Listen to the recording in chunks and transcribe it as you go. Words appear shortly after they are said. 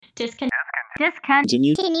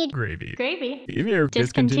Discontinued Gravy. gravy. Give me your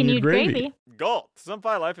Discontinued gravy. Gold.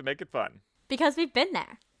 Simplify life and make it fun. Because we've been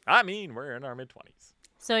there. I mean, we're in our mid-20s.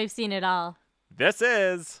 So we've seen it all. This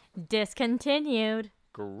is Discontinued.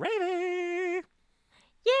 Gravy.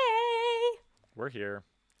 Yay! We're here.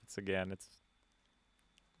 It's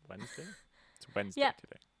Wednesday. It's Wednesday Yep.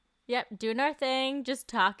 today. Yep, doing our thing, just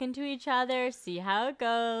talking to each other, see how it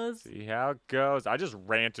goes. See how it goes. I just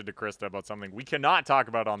ranted to Krista about something we cannot talk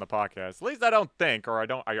about on the podcast. At least I don't think, or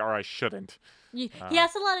I shouldn't. He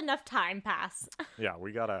has to let enough time pass. Yeah,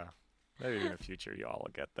 we gotta. Maybe in the future y'all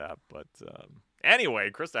will get that. But anyway,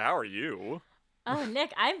 Krista, how are you? Oh,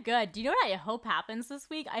 Nick, I'm good. Do you know what I hope happens this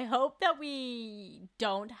week? I hope that we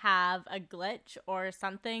don't have a glitch or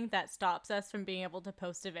something that stops us from being able to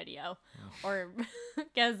post a video. Or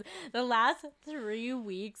because the last 3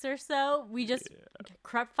 weeks or so, we just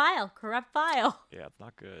corrupt file. Yeah, it's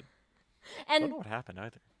not good. And I don't know what happened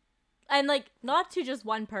either. And like, not to just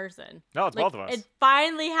one person. No, it's both of us. It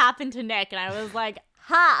finally happened to Nick, and I was like,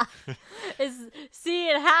 ha! See,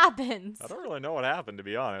 it happens. I don't really know what happened, to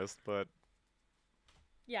be honest, but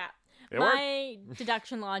Yeah. It My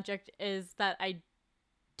deduction logic is that I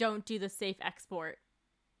don't do the safe export.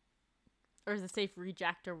 Or the safe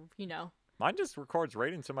reject, or, mine just records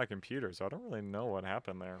right into my computer, so I don't really know what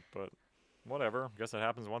happened there, but whatever. Guess it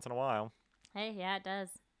happens once in a while. Hey, yeah, it does.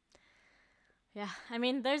 Yeah, I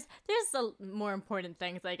mean, there's more important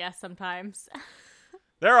things, I guess, sometimes.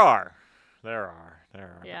 There are.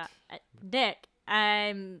 Yeah. Nick,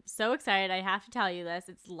 I'm so excited. I have to tell you this.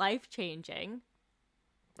 It's life-changing.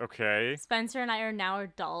 Okay. Spencer and I are now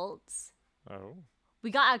adults. Oh. We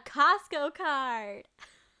got a Costco card.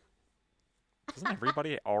 Doesn't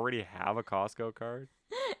everybody already have a Costco card?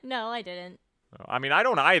 No, I didn't. I mean, I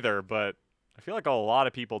don't either, but I feel like a lot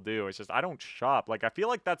of people do. It's just I don't shop. Like, I feel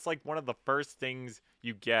like that's like one of the first things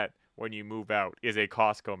you get when you move out is a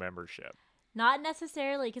Costco membership. Not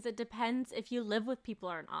necessarily, because it depends if you live with people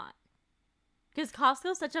or not. Because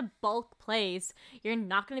Costco's such a bulk place, you're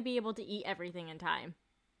not going to be able to eat everything in time.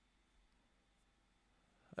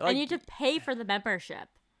 And you have to pay for the membership.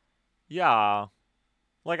 Yeah.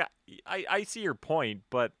 Like, I see your point,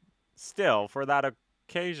 but still, for that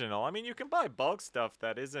occasional, I mean, you can buy bulk stuff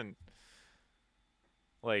that isn't,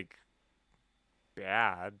 like,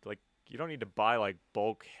 bad. Like, you don't need to buy, like,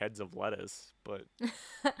 bulk heads of lettuce, but...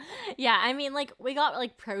 Yeah, I mean, like, we got,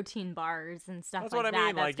 like, protein bars and stuff That's like what I that.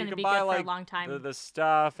 mean. That's Like, going you to can be buy, good like, for a long time. the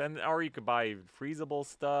stuff, or you could buy freezable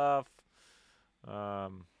stuff.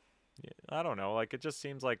 I don't know. Like, it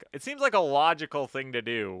seems like a logical thing to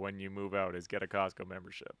do when you move out is get a Costco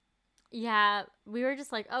membership. Yeah, we were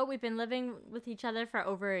just like, oh, we've been living with each other for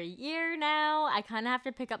over a year now. I kind of have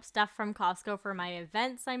to pick up stuff from Costco for my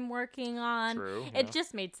events I'm working on. True. It yeah.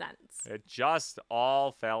 just made sense. It just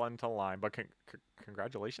all fell into line. But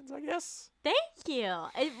congratulations, I guess. Thank you.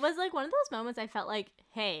 It was like one of those moments I felt like,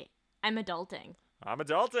 hey, I'm adulting. I'm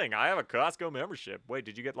adulting. I have a Costco membership. Wait,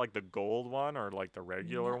 did you get like the gold one or like the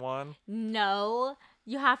regular one? No,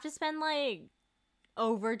 you have to spend like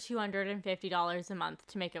over $250 a month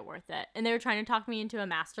to make it worth it. And they were trying to talk me into a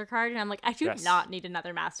MasterCard, and I'm like, I do not need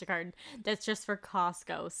another MasterCard. That's just for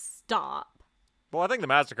Costco. Stop. Well, I think the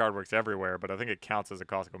MasterCard works everywhere, but I think it counts as a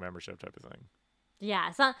Costco membership type of thing.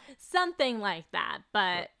 Yeah, something like that.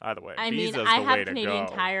 But either way, I mean, Visa's I the have way to Canadian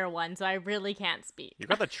go. Tire one, so I really can't speak. You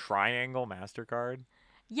got the Triangle MasterCard?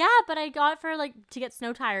 Yeah, but I got it for like to get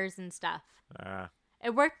snow tires and stuff.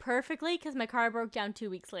 It worked perfectly because my car broke down 2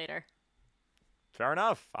 weeks later. Fair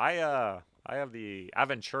enough. I have the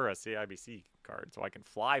Aventura CIBC card, so I can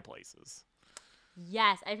fly places.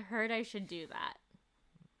 Yes, I've heard I should do that.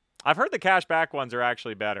 I've heard the cashback ones are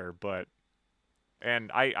actually better,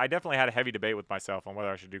 and I definitely had a heavy debate with myself on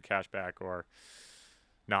whether I should do cashback or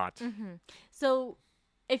not. Mm-hmm. So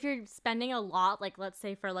if you're spending a lot, like let's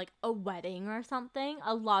say for like a wedding or something,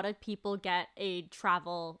 a lot of people get a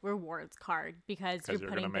travel rewards card because you're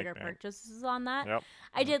putting bigger purchases on that. Yep.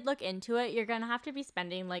 I did look into it. You're going to have to be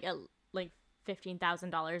spending like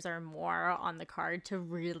 $15,000 or more on the card to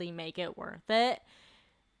really make it worth it.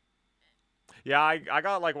 Yeah, I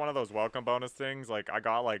got like one of those welcome bonus things. Like I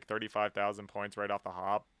got like 35,000 points right off the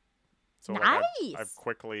hop. So nice. Like, I've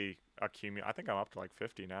quickly accumulated. I think I'm up to like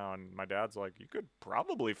 50 now. And my dad's like, you could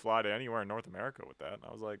probably fly to anywhere in North America with that. And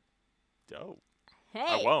I was like, dope. Hey.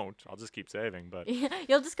 I won't. I'll just keep saving. But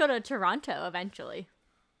you'll just go to Toronto eventually.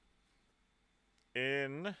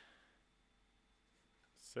 In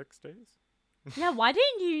 6 days? Yeah, why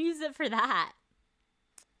didn't you use it for that?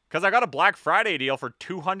 Because I got a Black Friday deal for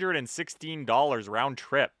 $216 round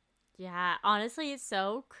trip. Yeah, honestly, it's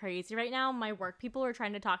so crazy right now. My work people are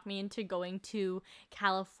trying to talk me into going to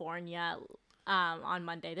California on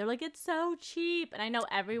Monday. They're like, it's so cheap. And I know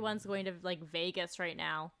everyone's going to like Vegas right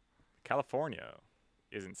now. California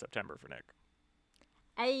is in September for Nick.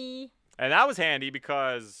 Hey. And that was handy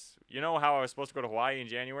because you know how I was supposed to go to Hawaii in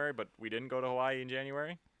January, but we didn't go to Hawaii in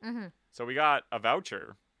January? Mm-hmm. So we got a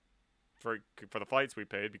voucher for the flights we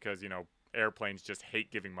paid because, you know, airplanes just hate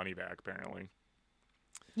giving money back, apparently.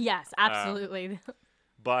 Yes, absolutely.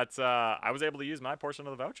 But I was able to use my portion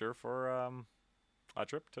of the voucher for a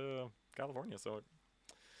trip to California. So,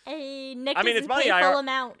 hey, Nick I mean, doesn't it's money pay full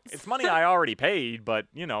amounts. It's money I already paid, but,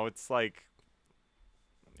 you know, it's like,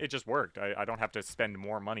 it just worked. I don't have to spend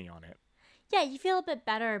more money on it. Yeah, you feel a bit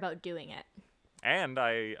better about doing it. And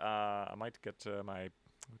I might get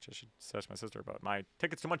which I should search my sister about. My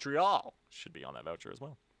tickets to Montreal should be on that voucher as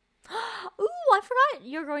well. Ooh, I forgot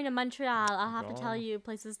you're going to Montreal. I'll have to tell you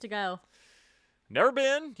places to go. Never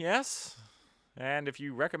been, yes. And if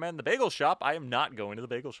you recommend the bagel shop, I am not going to the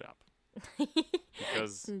bagel shop.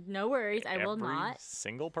 Because no worries, I will not. Every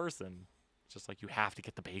single person, just like, you have to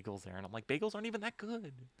get the bagels there. And I'm like, bagels aren't even that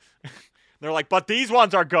good. They're like, but these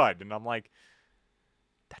ones are good. And I'm like,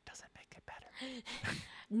 that doesn't make it better.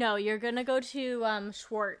 No, you're going to go to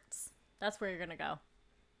Schwartz. That's where you're going to go.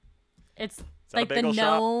 It's like the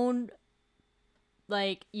known,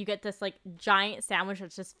 like, you get this, like, giant sandwich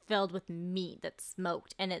that's just filled with meat that's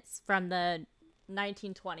smoked. And it's from the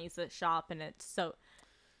 1920s, this shop, and it's so...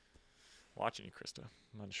 Watching you, Krista.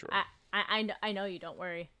 I'm unsure. I know you, don't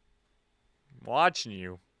worry. Watching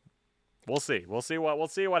you. We'll see. We'll see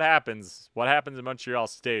what happens. What happens in Montreal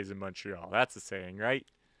stays in Montreal. That's the saying, right?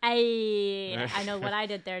 I know what I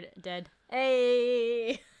did there did.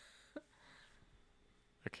 Hey.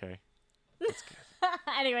 Okay. That's good.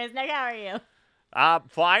 Anyways, Nick, how are you?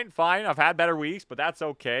 Fine. I've had better weeks, but that's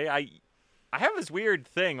okay. I have this weird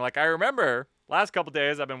thing. Like, I remember last couple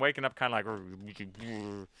days I've been waking up kind of like,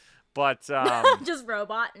 but just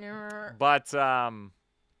robot. But I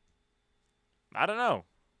don't know.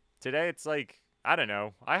 Today it's like, I don't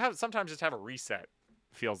know. I sometimes just have a reset.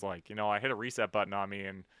 Feels like, you know, I hit a reset button on me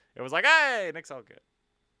and it was like, hey, Nick's all good.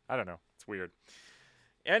 I don't know. It's weird.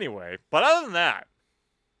 Anyway, but other than that,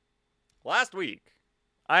 last week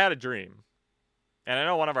I had a dream. And I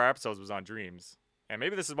know one of our episodes was on dreams. And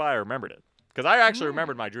maybe this is why I remembered it. Because I actually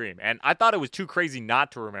remembered my dream. And I thought it was too crazy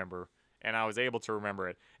not to remember. And I was able to remember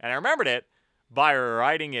it. And I remembered it by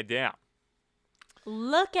writing it down.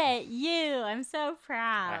 Look at you. I'm so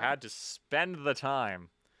proud. I had to spend the time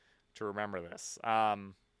to remember this.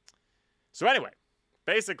 So anyway,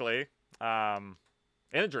 basically, in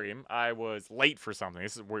a dream, I was late for something.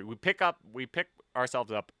 This is where we pick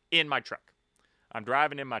ourselves up in my truck. I'm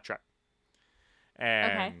driving in my truck.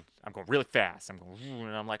 And I'm going really fast. And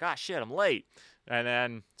I'm like, shit, I'm late. And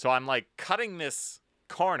then, so I'm like cutting this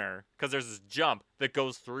corner because there's this jump that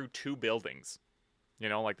goes through two buildings. You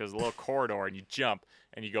know, like there's a little corridor and you jump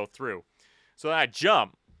and you go through. So then I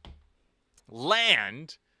jump,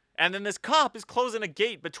 land, and then this cop is closing a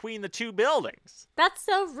gate between the two buildings. That's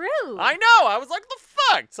so rude. I know. I was like, the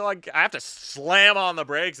fuck? So I have to slam on the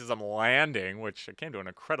brakes as I'm landing, which I came to an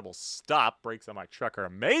incredible stop. Brakes on my truck are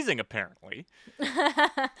amazing, apparently.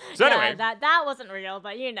 So anyway. That wasn't real,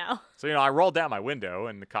 but you know. So, you know, I rolled down my window,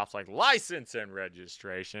 and the cop's like, license and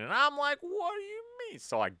registration. And I'm like, what do you mean?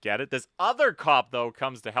 So I get it. This other cop, though,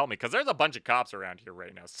 comes to help me, because there's a bunch of cops around here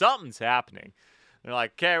right now. Something's happening. They're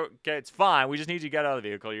like, okay, it's fine. We just need you to get out of the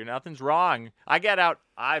vehicle. Nothing's wrong. I get out.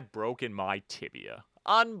 I've broken my tibia.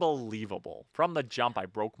 Unbelievable. From the jump, I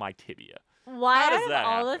broke my tibia. Why How does out of that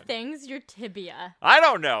all happen? the things, your tibia? I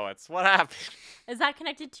don't know. It's what happened. Is that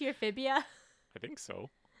connected to your fibia? I think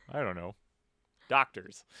so. I don't know.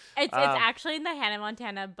 Doctors. It's actually in the Hannah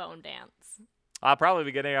Montana bone dance. I'll probably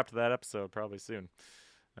be getting up to that episode probably soon.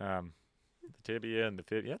 The tibia and the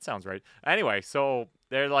fibia. That sounds right. Anyway, so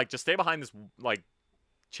they're like, just stay behind this like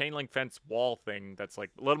chain link fence wall thing that's like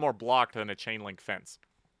a little more blocked than a chain link fence.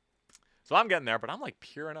 So I'm getting there, but I'm like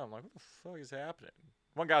peering out. I'm like, what the fuck is happening?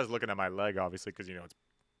 One guy's looking at my leg, obviously, because, you know, it's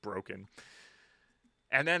broken.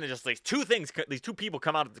 And then just these two people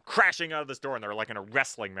come crashing out of this door, and they're like in a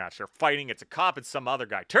wrestling match. They're fighting. It's a cop and some other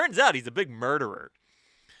guy. Turns out he's a big murderer.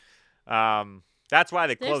 That's why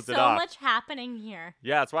they closed it off. There's so much happening here.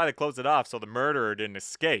 Yeah, that's why they closed it off, so the murderer didn't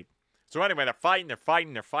escape. So anyway, they're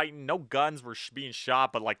fighting. No guns were being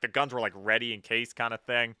shot, but like the guns were like ready in case kind of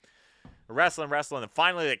thing. Wrestling, and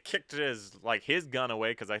finally they kicked his gun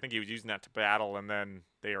away because I think he was using that to battle, and then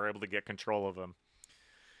they were able to get control of him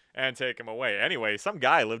and take him away. Anyway, some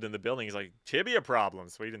guy lived in the building. He's like, tibia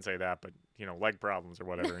problems. Well, he didn't say that, but, you know, leg problems or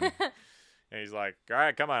whatever. And And he's like, all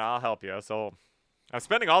right, come on, I'll help you. So I'm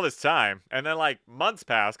spending all this time, and then like months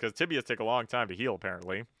pass because tibias take a long time to heal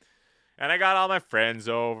apparently. And I got all my friends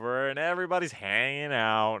over, and everybody's hanging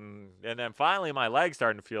out, and then finally my leg's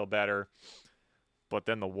starting to feel better. But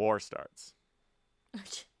then the war starts.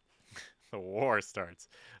 The war starts.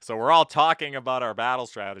 So we're all talking about our battle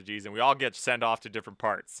strategies, and we all get sent off to different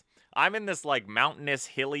parts. I'm in this like mountainous,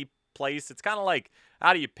 hilly place. It's kind of like,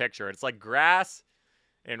 how do you picture it? It's like grass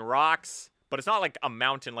and rocks, but it's not like a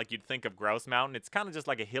mountain like you'd think of Grouse Mountain. It's kind of just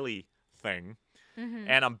like a hilly thing. Mm-hmm.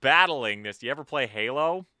 And I'm battling this. Do you ever play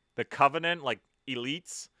Halo? The Covenant, like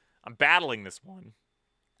elites? I'm battling this one.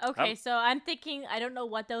 Okay, so I'm thinking, I don't know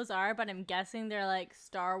what those are, but I'm guessing they're like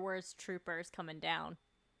Star Wars troopers coming down.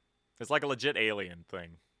 It's like a legit alien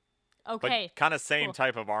thing. Okay. But kind of same cool.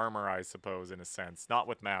 type of armor, I suppose, in a sense. Not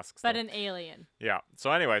with masks. But though. an alien. Yeah.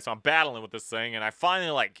 So anyway, so I'm battling with this thing, and I finally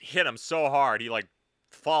like hit him so hard, he like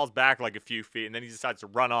falls back like a few feet, and then he decides to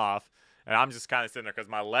run off. And I'm just kind of sitting there because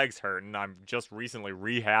my leg's hurting. I'm just recently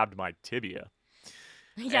rehabbed my tibia.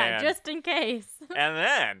 Yeah, And- just in case. And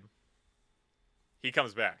then he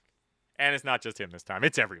comes back. And it's not just him this time.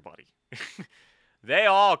 It's everybody. They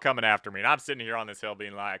all coming after me. And I'm sitting here on this hill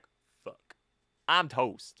being like, fuck. I'm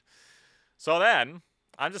toast. So then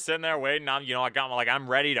I'm just sitting there waiting. I'm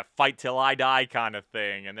ready to fight till I die kind of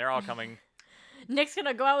thing. And they're all coming. Nick's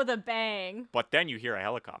gonna go out with a bang. But then you hear a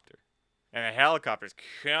helicopter. And the helicopter's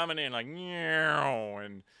coming in like, meow,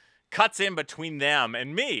 and cuts in between them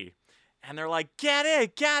and me. And they're like, get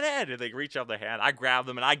it. And they reach up their hand. I grab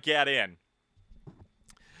them and I get in.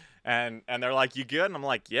 And they're like, you good? And I'm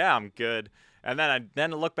like, yeah, I'm good. And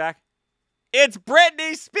then I look back. It's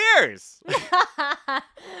Britney Spears.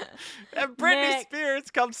 And Britney Nick.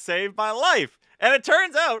 Spears comes save my life. And it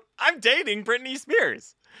turns out I'm dating Britney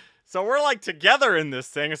Spears. So we're like together in this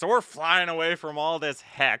thing. So we're flying away from all this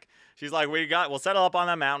heck. She's like, we'll settle up on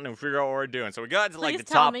that mountain and figure out what we're doing. So we got to like the Please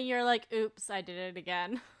tell top. me you're like, oops, I did it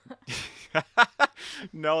again.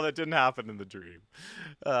 No, that didn't happen in the dream.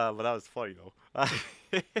 But that was funny though.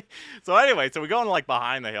 So anyway, so we go in like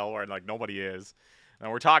behind the hill where like nobody is.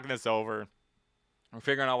 And we're talking this over. We're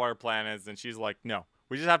figuring out what our plan is. And she's like, no,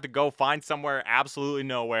 we just have to go find somewhere absolutely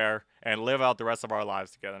nowhere and live out the rest of our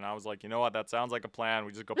lives together. And I was like, you know what? That sounds like a plan.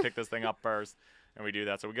 We just go pick this thing up first. And we do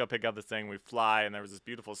that. So we go pick up this thing. We fly. And there was this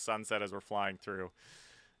beautiful sunset as we're flying through.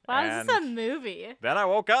 Wow, And this is a movie. then I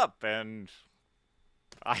woke up and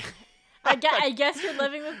I guess you're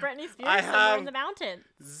living with Britney Spears I somewhere have- in the mountains.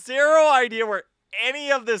 zero idea where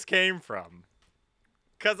any of this came from.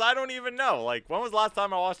 Because I don't even know. Like, when was the last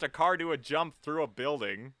time I watched a car do a jump through a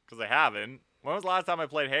building? Because I haven't. When was the last time I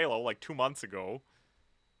played Halo? Like 2 months ago.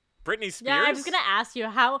 Britney Spears? Yeah, I was gonna ask you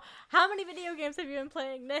how many video games have you been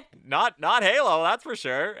playing, Nick? Not Halo, that's for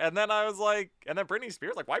sure. And then I was like, and then Britney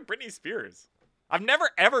Spears? Like, why Britney Spears? I've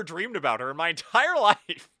never ever dreamed about her in my entire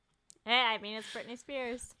life. Hey, I mean it's Britney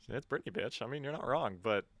Spears. It's Britney, bitch. I mean, you're not wrong.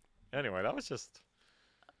 But anyway, that was just...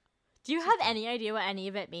 Do you have any idea what any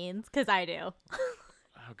of it means? Because I do.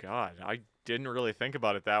 Oh, God. I didn't really think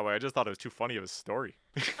about it that way. I just thought it was too funny of a story.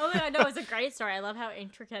 Oh yeah, no, it's a great story. I love how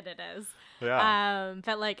intricate it is. Yeah.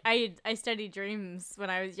 But like I studied dreams when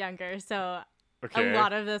I was younger, so Okay. a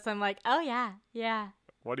lot of this I'm like, oh yeah.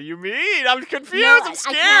 What do you mean? I'm confused. No, I'm I can't.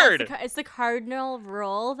 scared. It's the cardinal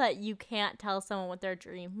rule that you can't tell someone what their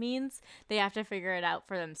dream means. They have to figure it out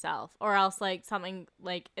for themselves, or else like something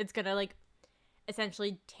like it's gonna like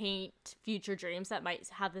essentially taint future dreams that might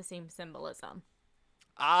have the same symbolism.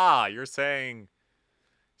 Ah, you're saying...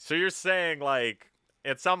 So you're saying, like,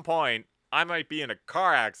 at some point, I might be in a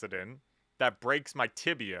car accident that breaks my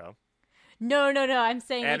tibia. No. I'm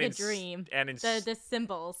saying And like a dream. And The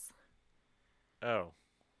symbols. Oh.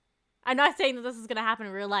 I'm not saying that this is gonna happen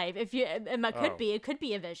in real life. If you, it Oh. could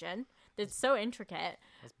be a vision. That's so intricate.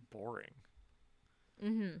 That's boring.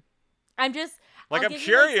 Mm-hmm. I'm just Like, I'll I'm give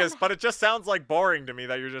you, like, curious, some- but it just sounds like boring to me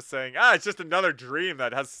that you're just saying, it's just another dream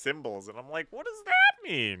that has symbols. And I'm like, what does that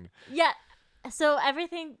mean? Yeah. So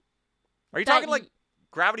everything. Are you that talking like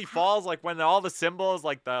Gravity Falls, like when all the symbols,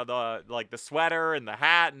 like the sweater and the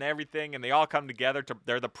hat and everything, and they all come together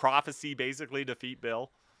they're the prophecy basically to defeat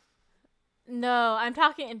Bill? No, I'm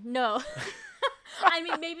talking. No. I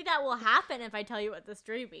mean, maybe that will happen if I tell you what this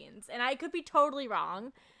dream means, and I could be totally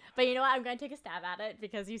wrong. But you know what? I'm gonna take a stab at it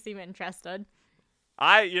because you seem interested.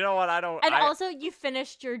 You know what? I don't. And also, you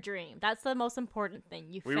finished your dream. That's the most important thing.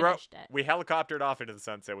 You finished it. We helicoptered off into the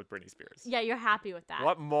sunset with Britney Spears. Yeah, you're happy with that.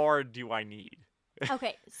 What more do I need?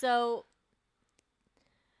 Okay, so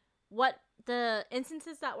what the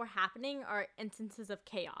instances that were happening are instances of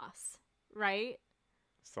chaos, right?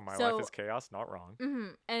 So my So- life is chaos, not wrong. Mm-hmm.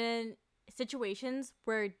 And situations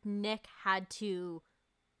where Nick had to,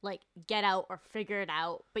 like, get out or figure it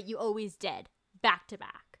out, but you always did, back to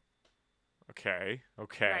back. Okay.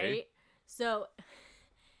 Right? So,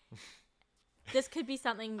 this could be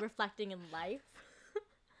something reflecting in life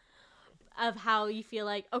of how you feel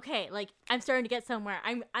like, okay, like, I'm starting to get somewhere.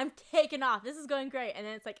 I'm taking off. This is going great. And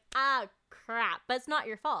then it's like, ah, crap. But it's not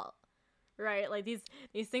your fault. Right? Like, these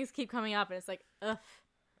things keep coming up, and it's like, ugh.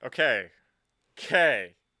 Okay.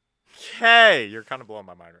 You're kind of blowing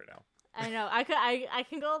my mind right now. I know. I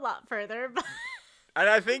can go a lot further, but And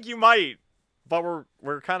I think you might, but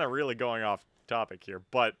we're kind of really going off topic here.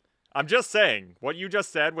 But I'm just saying, what you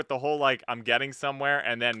just said with the whole, like, I'm getting somewhere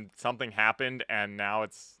and then something happened and now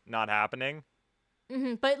it's not happening.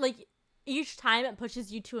 but, like, each time it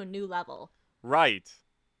pushes you to a new level. Right.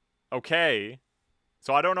 Okay.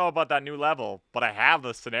 So I don't know about that new level, but I have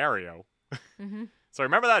the scenario. Mm-hmm. So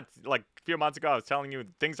remember that, like, a few months ago I was telling you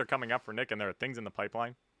things are coming up for Nick and there are things in the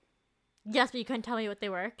pipeline? Yes, but you couldn't tell me what they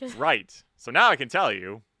were. Right. So now I can tell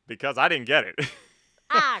you because I didn't get it.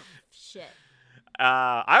 Shit.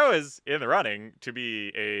 I was in the running to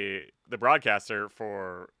be the broadcaster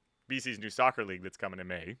for BC's new soccer league that's coming in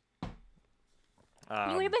May.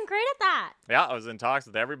 You would have been great at that. Yeah, I was in talks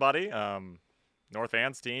with everybody, North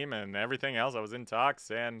An's team and everything else. I was in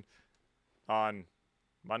talks, and on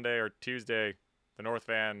Monday or Tuesday, the North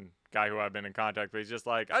Van guy who I've been in contact with, he's just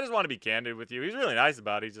like, I just want to be candid with you. He's really nice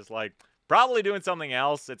about it. He's just like, probably doing something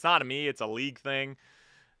else. It's not me. It's a league thing.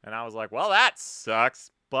 And I was like, well, that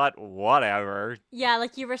sucks, but whatever. Yeah,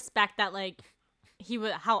 like, you respect that, like,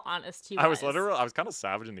 how honest he was. I was kind of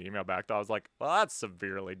savage in the email back, though. I was like, well, that's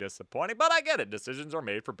severely disappointing, but I get it. Decisions are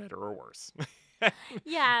made for better or worse.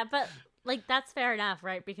 Yeah, but, like, that's fair enough,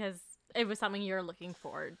 right? Because it was something you're looking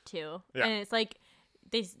forward to. Yeah. And it's like,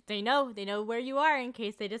 they know where you are in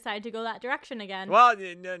case they decide to go that direction again. Well,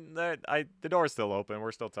 the door's still open.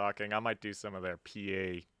 We're still talking. I might do some of their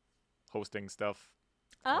PA hosting stuff.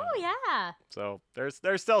 Oh, yeah. So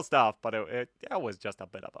there's still stuff, but it was just a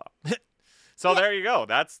bit of a. So There you go.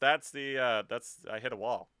 That's I hit a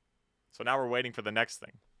wall. So now we're waiting for the next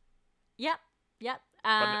thing. Yep.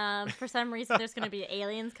 For some reason, there's gonna be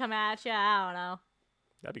aliens come at you. I don't know.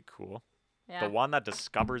 That'd be cool. Yeah. The one that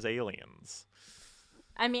discovers aliens.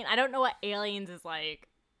 I mean, I don't know what aliens is like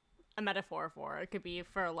a metaphor for. It could be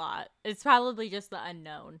for a lot. It's probably just the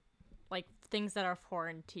unknown, like things that are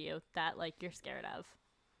foreign to you that, like, you're scared of.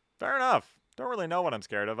 Fair enough. Don't really know what I'm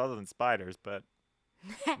scared of other than spiders, but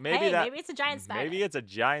maybe maybe it's a giant spider. Maybe it's a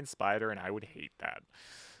giant spider, and I would hate that.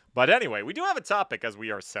 But anyway, we do have a topic as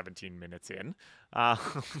we are 17 minutes in. I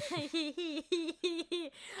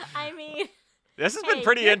mean, this has been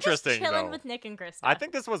pretty interesting, just chilling though. with Nick and Krista. I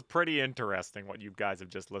think this was pretty interesting what you guys have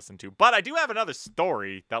just listened to. But I do have another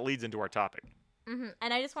story that leads into our topic. Mm-hmm.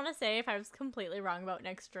 And I just want to say, if I was completely wrong about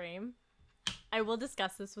Nick's dream, I will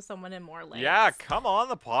discuss this with someone in more length. Yeah, come on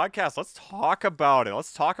the podcast. Let's talk about it.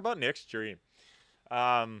 Let's talk about Nick's dream.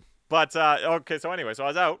 Okay, so anyway, so I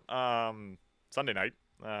was out Sunday night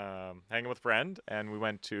hanging with a friend, and we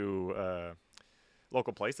went to a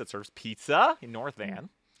local place that serves pizza in North Van.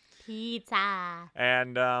 Pizza.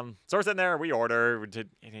 And so we're sitting there, we order,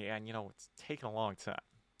 and you know, it's taking a long time.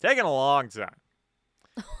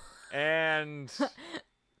 And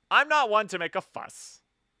I'm not one to make a fuss.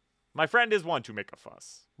 My friend is one to make a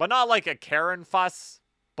fuss, but not like a Karen fuss,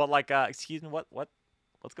 but like excuse me,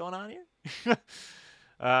 what's going on here?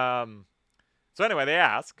 So anyway, they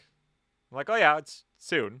ask. I'm like, oh yeah, it's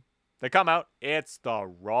soon. They come out. It's the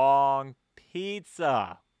wrong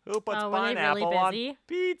pizza. Who puts pineapple really on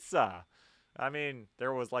pizza? I mean,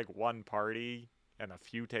 there was like one party and a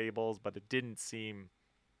few tables, but it didn't seem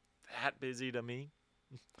that busy to me.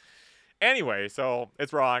 Anyway, so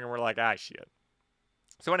it's wrong, and we're like, shit.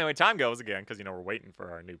 So anyway, time goes again, because, you know, we're waiting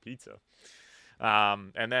for our new pizza.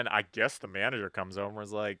 And then I guess the manager comes over and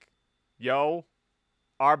was like, yo,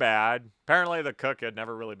 our bad. Apparently the cook had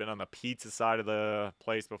never really been on the pizza side of the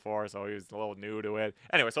place before, so he was a little new to it.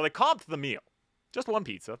 Anyway, so they comped the meal. Just one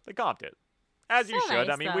pizza. They comped it. As you should. Nice,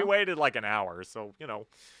 I mean, we waited like an hour, so, you know,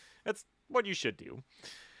 it's what you should do.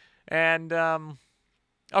 And,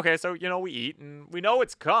 okay, so, you know, we eat, and we know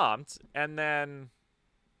it's comped, and then,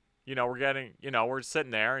 you know, we're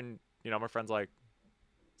sitting there, and, you know, my friend's like,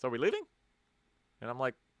 so are we leaving? And I'm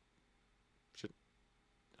like,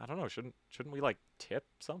 I don't know, shouldn't we, like, tip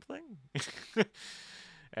something?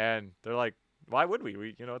 And they're like, why would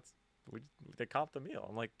we? They comped the meal.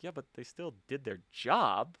 I'm like, yeah, but they still did their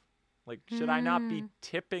job. Like, should I not be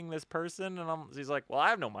tipping this person? And he's like, well, I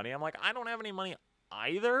have no money. I'm like, I don't have any money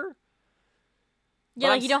either. Yeah,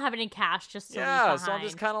 like, you don't have any cash just to leave behind. So I'm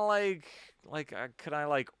just kind of like, could I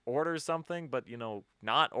like order something, but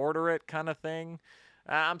not order it kind of thing.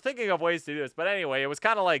 I'm thinking of ways to do this, but anyway, it was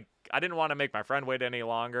kind of like I didn't want to make my friend wait any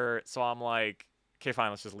longer, so I'm like, okay, fine,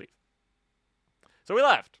 let's just leave. So we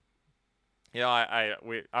left. I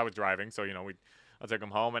was driving, so I took him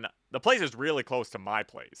home, and the place is really close to my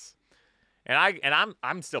place, and I'm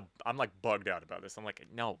like bugged out about this. I'm like,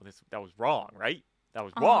 no, that was wrong, right? That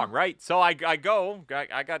was wrong, right? So I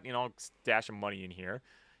got stash of money in here,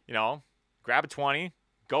 grab a 20,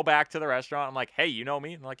 go back to the restaurant. I'm like, hey, you know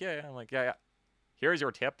me? I'm like, yeah. I'm like, yeah. Here's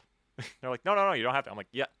your tip. They're like, no, you don't have to. I'm like,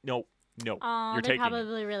 yeah, no, Oh, you're they taking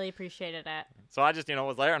probably really appreciated it. So I just,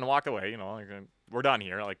 was there and walked away, we're done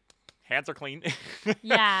here. Like, hands are clean.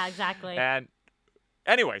 Yeah, exactly. And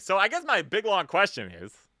anyway, so I guess my big, long question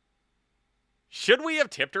is, should we have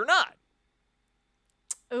tipped or not?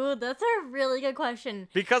 Ooh, that's a really good question.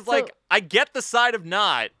 Because, I get the side of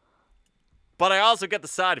not, but I also get the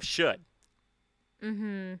side of should.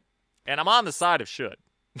 Mm-hmm. And I'm on the side of should.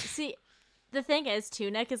 See, the thing is,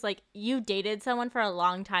 too, Nick, is you dated someone for a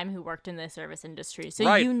long time who worked in the service industry, so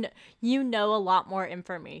right. you know a lot more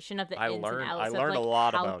information of the ins and outs. I learned a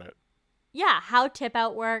lot about it. Yeah, how tip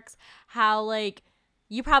out works, how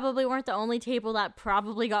you probably weren't the only table that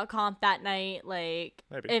probably got comped that night.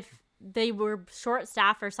 Maybe. If they were short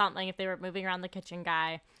staffed or something, if they were moving around the kitchen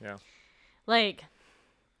guy. Yeah.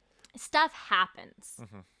 Stuff happens.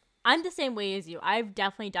 Mm-hmm. I'm the same way as you. I've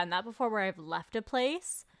definitely done that before where I've left a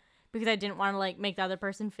place because I didn't want to make the other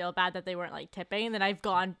person feel bad that they weren't tipping, and then I've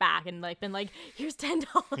gone back and been like, here's $10.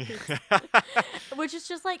 Which is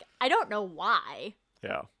just I don't know why.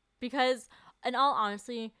 Yeah. Because in all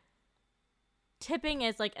honesty, tipping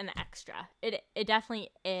is an extra. It definitely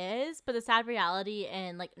is, but the sad reality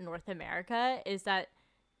in North America is that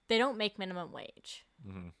they don't make minimum wage.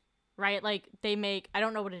 Mm-hmm. Right? They make, I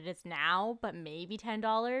don't know what it is now, but maybe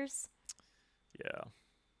 $10. Yeah.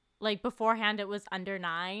 Beforehand it was under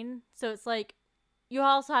 $9. So it's you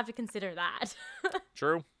also have to consider that.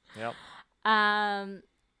 True. Yep.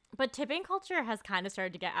 But tipping culture has kind of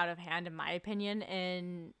started to get out of hand, in my opinion,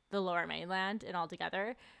 in the Lower Mainland and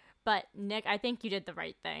altogether. But Nick, I think you did the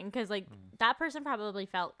right thing because that person probably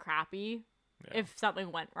felt crappy if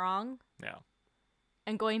something went wrong. Yeah.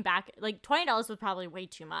 And going back, $20 was probably way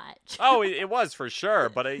too much. Oh, it was for sure.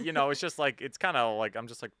 But, it's just it's kind of I'm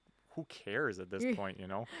just who cares at this point,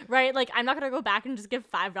 Right? I'm not going to go back and just give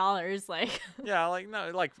 $5. Yeah,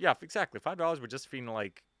 no, yeah, exactly. $5 would just seem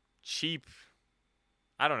cheap.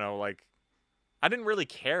 I don't know, I didn't really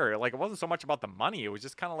care. It wasn't so much about the money. It was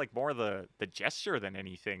just kind of more the gesture than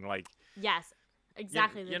anything. Yes,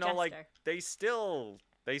 exactly. The gesture.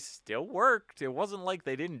 They still worked. It wasn't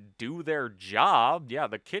they didn't do their job. Yeah,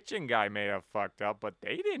 the kitchen guy may have fucked up, but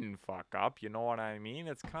they didn't fuck up. You know what I mean?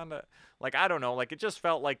 It's kind of I don't know. It just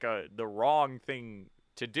felt the wrong thing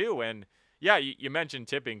to do. And yeah, you mentioned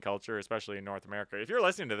tipping culture, especially in North America. If you're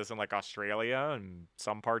listening to this in Australia and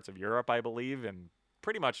some parts of Europe, I believe, and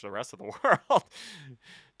pretty much the rest of the world,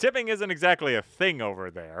 tipping isn't exactly a thing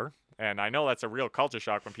over there. And I know that's a real culture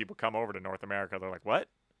shock when people come over to North America. They're like, what?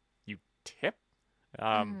 You tip?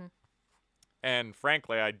 And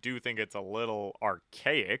frankly, I do think it's a little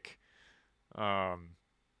archaic.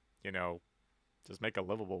 Just make a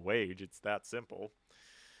livable wage. It's that simple.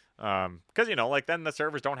 Because, then the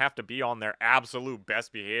servers don't have to be on their absolute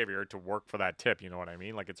best behavior to work for that tip. You know what I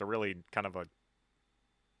mean? It's a really kind of I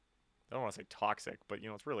don't want to say toxic, but,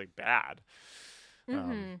 it's really bad.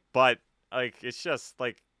 Mm-hmm. But, it's just,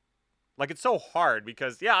 it's so hard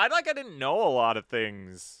because, yeah, I didn't know a lot of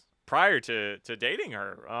things prior to dating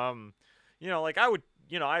her. I would,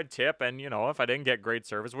 I'd tip, and, if I didn't get great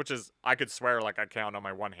service, which is, I could swear, I count on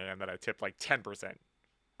my one hand that I tipped 10%.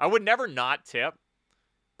 I would never not tip,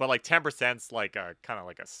 but 10%'s kind of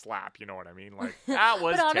a slap, you know what I mean? That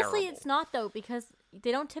was But honestly, terrible. It's not, though, because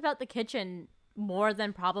they don't tip out the kitchen more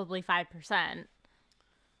than probably 5%.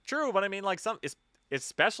 True, but I mean,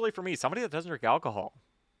 especially for me, somebody that doesn't drink alcohol,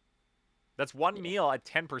 that's one meal at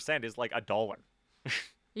 10% is $1.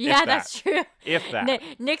 Yeah, that's true. If that.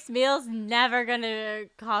 Nick's meal's never gonna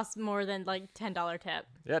cost more than $10 tip.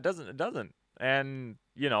 Yeah, it doesn't. And,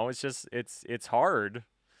 it's just, it's hard.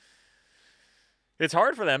 It's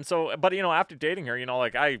hard for them. So, but, after dating her,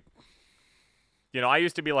 I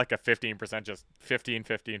used to be a 15%, just 15.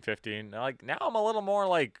 Now I'm a little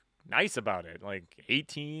more nice about it.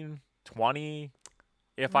 18, 20.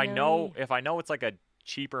 If I know it's a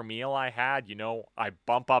cheaper meal I had, I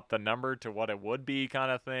bump up the number to what it would be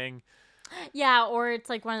kind of thing. Yeah, or it's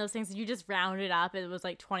one of those things that you just round it up. It was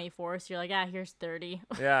 24, so you're yeah, here's 30.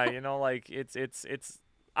 Yeah, it's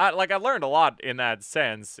I learned a lot in that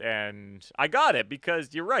sense, and I got it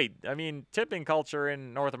because you're right. I mean, tipping culture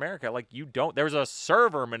in North America, like there's a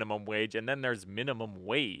server minimum wage and then there's minimum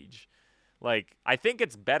wage. Like, I think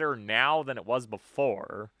it's better now than it was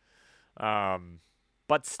before.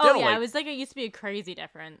 But still, Oh yeah, it was like it used to be a crazy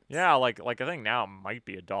difference. Yeah, like I think now it might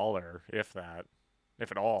be $1, if that,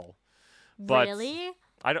 if at all. But really?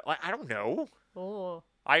 I don't know. Oh.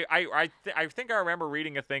 I think I remember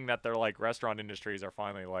reading a thing that they're like restaurant industries are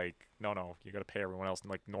finally like, no, you got to pay everyone else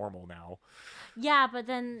like normal now. Yeah, but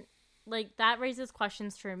then like that raises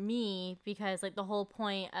questions for me because like the whole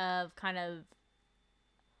point of kind of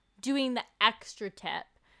doing the extra tip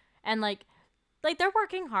and like they're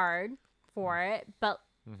working hard for it, but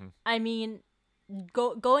I mean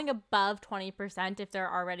going above 20% if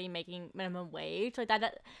they're already making minimum wage like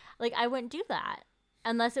that, like I wouldn't do that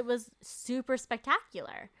unless it was super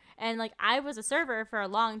spectacular. And like I was a server for a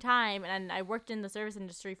long time and I worked in the service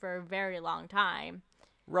industry for a very long time.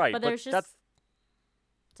 Right, but there's just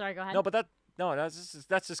sorry, go ahead. No,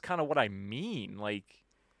 that's just kind of what I mean. Like,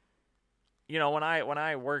 you know, when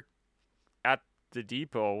I work at the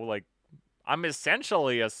depot, like I'm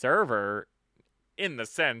essentially a server in the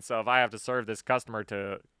sense of I have to serve this customer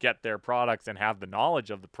to get their products and have the knowledge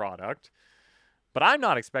of the product, but I'm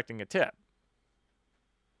not expecting a tip.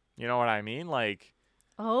 You know what I mean? Like,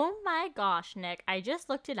 oh my gosh, Nick, I just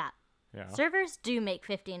looked it up. yeah. Servers do make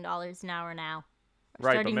 $15 an hour now.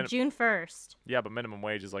 Right, starting June 1st. Yeah, but minimum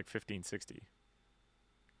wage is like $15.60.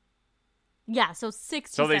 Yeah, so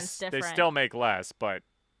 60 cents different. They still make less, but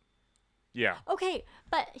yeah. Okay,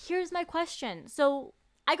 but here's my question. So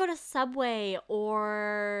I go to Subway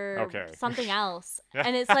or something else,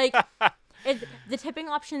 and it's like the tipping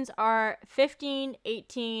options are 15,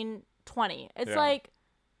 18, 20. It's like,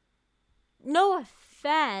 no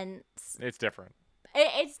offense. It's different.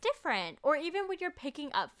 It's different. Or even when you're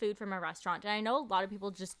picking up food from a restaurant, and I know a lot of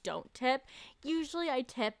people just don't tip. Usually I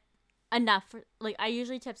tip enough. I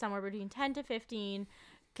usually tip somewhere between 10 to 15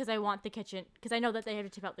 because I want the kitchen, because I know that they have to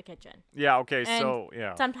tip out the kitchen. Yeah, okay, and so,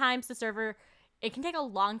 yeah. sometimes the server, it can take a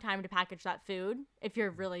long time to package that food if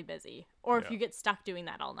you're really busy. Or if you get stuck doing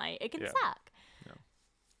that all night. It can suck. Yeah.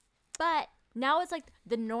 But now it's like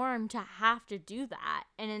the norm to have to do that.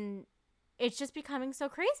 And it's just becoming so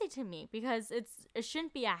crazy to me because it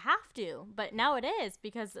shouldn't be a have to, but now it is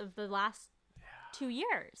because of the last 2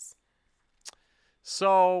 years.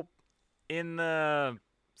 So, in the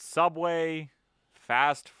Subway,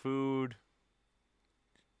 fast food,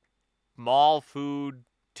 mall food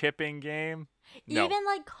tipping game, no. Even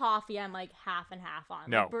like coffee, I'm like half and half on.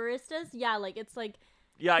 No. Like baristas, yeah, like it's like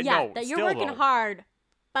no, that you're working hard,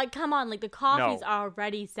 but come on, like the coffee's No.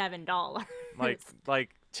 already $7.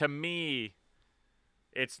 Like to me,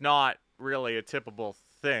 it's not really a tippable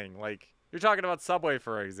thing. Like, you're talking about Subway,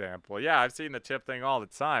 for example. Yeah, I've seen the tip thing all the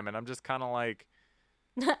time, and I'm just kind of like,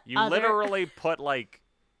 you literally put the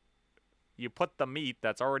meat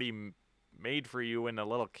that's already made for you in a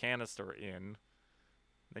little canister in,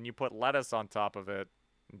 then you put lettuce on top of it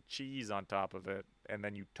and cheese on top of it, and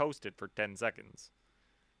then you toast it for 10 seconds.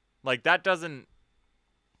 Like, that doesn't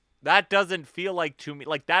feel like, to me,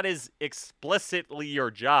 like, that is explicitly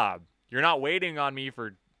your job. You're not waiting on me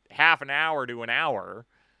for half an hour to an hour.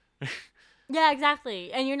 Yeah,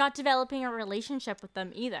 exactly. And you're not developing a relationship with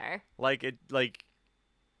them either. I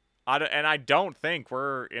don't think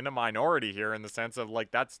we're in a minority here in the sense of,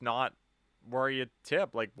 like, that's not where you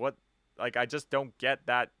tip. Like, what? Like, I just don't get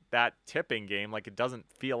that tipping game. Like, it doesn't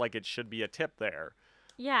feel like it should be a tip there.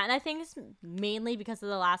 Yeah, and I think it's mainly because of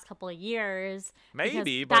the last couple of years.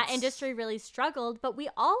 Maybe, but that industry really struggled, but we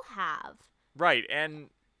all have. Right, and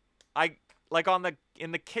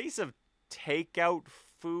in the case of takeout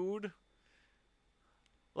food,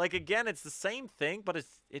 like, again, it's the same thing, but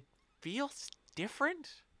it feels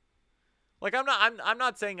different. Like, I'm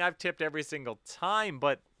not saying I've tipped every single time,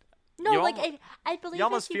 but no, I believe you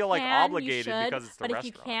almost feel like obligated because it's the restaurant. But restaurant. if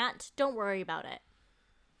you can't, don't worry about it.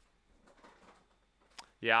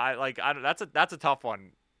 Yeah, that's a tough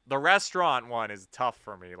one. The restaurant one is tough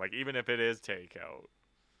for me. Like, even if it is takeout,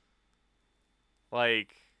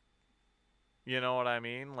 like, you know what I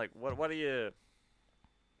mean? Like, what do you,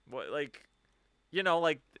 like, you know,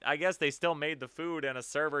 like, I guess they still made the food and a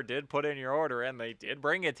server did put in your order and they did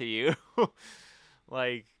bring it to you.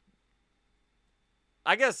 Like,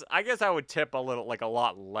 I guess I would tip a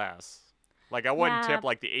lot less. Like, I wouldn't tip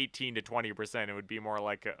like the 18 to 20%. It would be more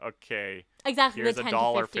like okay, exactly, here's the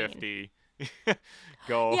 $1.50.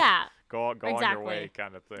 Go exactly. on your way,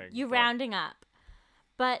 kind of thing. Rounding up,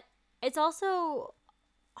 but it's also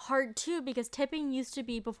hard too because tipping used to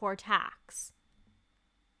be before tax.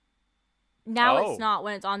 Now Oh. it's not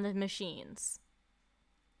when it's on the machines.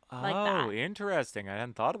 Like that. Oh, interesting. I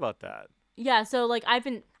hadn't thought about that. Yeah, so like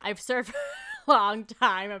I've served for a long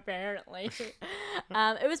time apparently.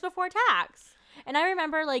 It was before tax. And I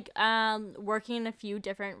remember like working in a few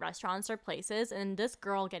different restaurants or places, and this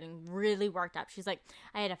girl getting really worked up. She's like,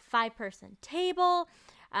 I had a 5-person table.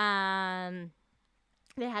 They had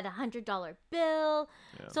 $100 bill.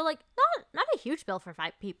 Yeah. So like not a huge bill for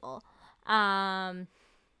 5 people. And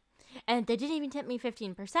they didn't even tip me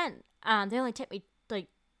 15%. They only tipped me like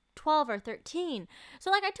 12 or 13.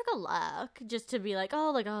 So like I took a look just to be like,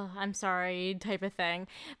 oh, I'm sorry type of thing.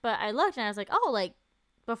 But I looked and I was like, oh, like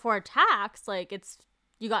before tax, like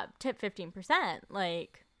you got tipped 15%,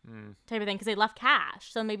 like type of thing, because they left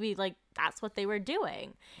cash. So maybe like that's what they were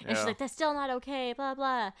doing. And she's like, that's still not okay, blah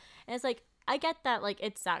blah. And it's like, I get that, like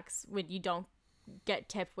it sucks when you don't get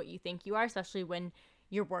tipped what you think you are, especially when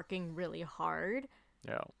you're working really hard.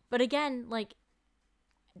 Yeah. But again, like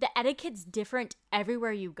the etiquette's different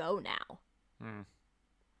everywhere you go now.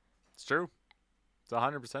 It's true. It's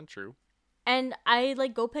 100% true. And I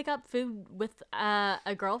like go pick up food with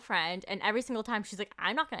a girlfriend, and every single time she's like,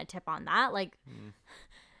 I'm not gonna tip on that. Like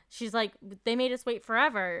she's like, they made us wait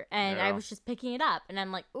forever, and I Yeah. was just picking it up, and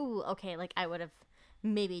I'm like, ooh, okay, like I would have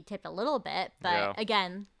maybe tipped a little bit, but Yeah.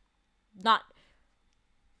 again, not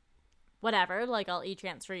whatever. Like I'll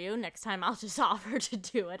e-transfer you next time. I'll just offer to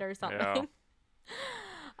do it or something.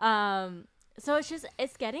 So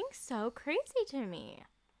it's getting so crazy to me.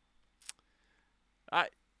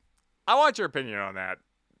 I want your opinion on that.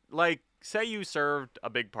 Like, say you served a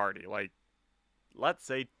big party, like, let's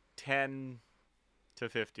say 10 to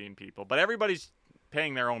 15 people, but everybody's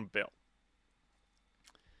paying their own bill.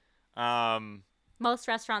 Most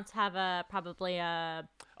restaurants have probably a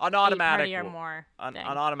An automatic 8 party or more an thing.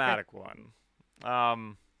 automatic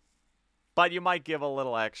one. But you might give a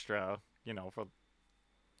little extra, for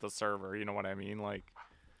the server, you know what I mean? Like,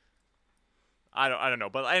 I don't know,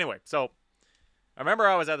 but anyway, so I remember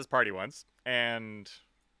I was at this party once, and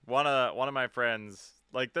one of my friends,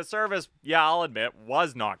 like the service, yeah, I'll admit,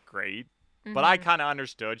 was not great, but I kind of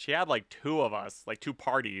understood. She had like 2 of us, like 2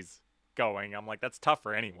 parties going. I'm like, that's tough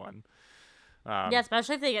for anyone. Yeah,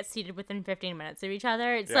 especially if they get seated within 15 minutes of each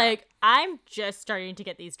other. It's Yeah. like, I'm just starting to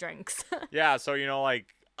get these drinks. Yeah, so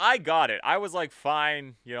like I got it. I was like,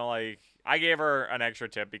 fine, like I gave her an extra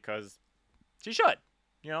tip because she should.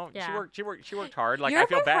 Yeah. She worked hard. Like, You're I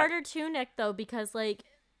feel a bit bad. harder too, Nick, though, because like,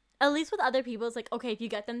 at least with other people, it's like, okay, if you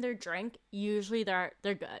get them their drink, usually they're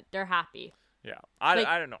good, they're happy. Yeah, Like-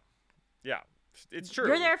 I don't know. Yeah, it's true.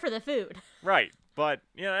 You're there for the food. Right, but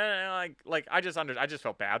like I just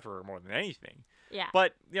felt bad for her more than anything. Yeah.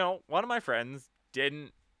 But one of my friends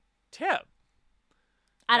didn't tip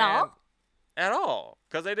At all? at all,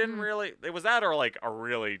 because they didn't really. It was that or like a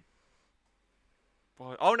really.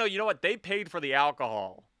 Oh no! You know what? They paid for the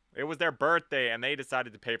alcohol. It was their birthday, and they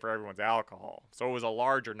decided to pay for everyone's alcohol, so it was a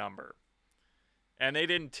larger number. And they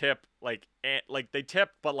didn't tip like they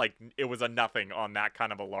tipped, but like it was a nothing on that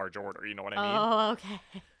kind of a large order. You know what I mean? Oh,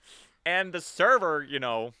 okay. And the server,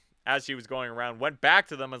 as she was going around, went back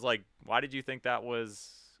to them and was like, "Why did you think that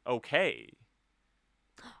was okay?"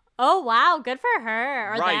 Oh, wow. Good for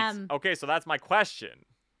her or Right. them. Okay, so that's my question.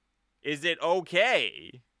 Is it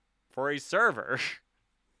okay for a server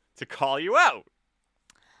to call you out?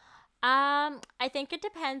 I think it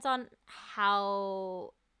depends on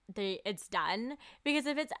how it's done, because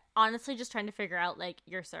if it's honestly just trying to figure out like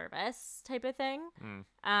your service type of thing,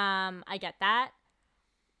 I get that.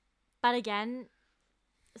 But again,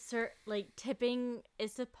 like tipping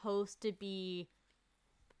is supposed to be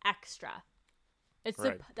extra.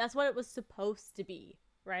 Right. That's what it was supposed to be,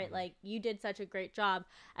 right? Like, you did such a great job,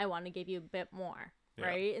 I want to give you a bit more, Yeah.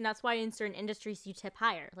 right? And that's why in certain industries you tip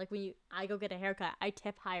higher. Like when I go get a haircut, I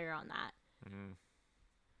tip higher on that.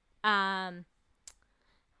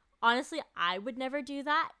 Honestly, I would never do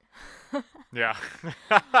that. Yeah.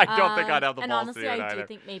 I don't think I'd have the and balls honestly, to do it I either. do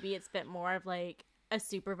think maybe it's a bit more of like a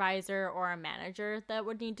supervisor or a manager that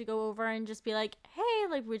would need to go over and just be like, hey,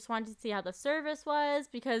 like we just wanted to see how the service was,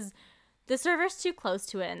 because the server's too close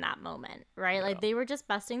to it in that moment, right? Yeah. Like they were just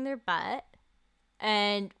busting their butt,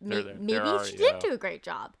 and They're there. maybe They're already- she did yeah. do a great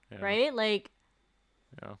job, Yeah. right? Like,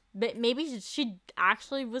 Yeah. but maybe she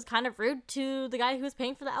actually was kind of rude to the guy who was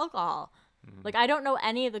paying for the alcohol. Mm-hmm. Like, I don't know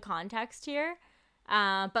any of the context here,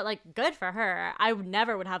 but like, good for her. I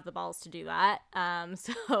would have the balls to do that.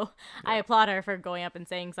 So I applaud her for going up and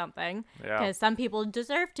saying something, Yeah. because some people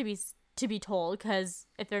deserve to be told, because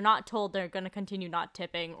if they're not told, they're going to continue not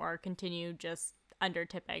tipping or continue just under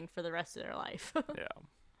tipping for the rest of their life. Yeah.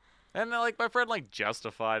 And like my friend like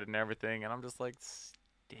justified it and everything, and I'm just like,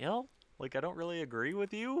 still? Like, I don't really agree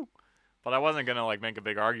with you. But I wasn't going to, like, make a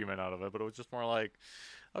big argument out of it. But it was just more like,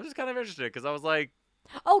 I was just kind of interested because I was like.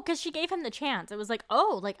 Oh, because she gave him the chance. It was like,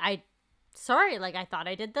 oh, like, sorry, like, I thought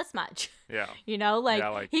I did this much. Yeah. You know, like, Yeah,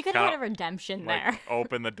 like he could have had a redemption like, there.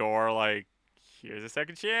 Open the door, like, here's a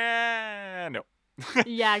second chance. No.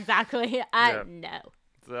 Yeah, exactly. Yeah. No.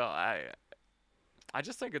 So I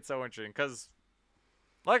just think it's so interesting because,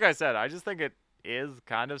 like I said, I just think it is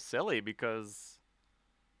kind of silly because,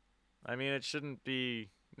 I mean, it shouldn't be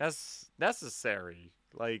necessary.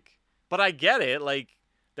 Like, but I get it. Like,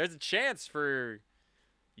 there's a chance for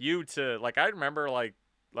you to, like, I remember, like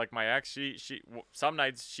my ex, she some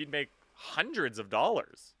nights she'd make hundreds of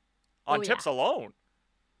dollars on tips alone.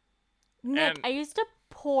 Nick, And I used to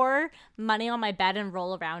pour money on my bed and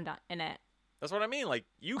roll around in it. that's what I mean. Like,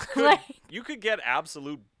 you could Like- you could get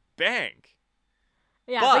absolute bank.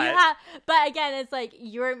 Yeah, but again, it's like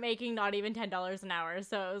you're making not even $10 an hour,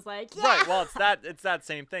 so it was like, yeah. Right. Well, it's that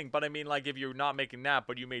same thing. But I mean, like, if you're not making that,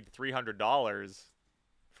 but you made $300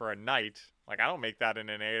 for a night, like, I don't make that in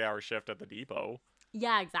an 8-hour shift at the depot.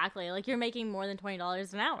 Yeah, exactly. Like you're making more than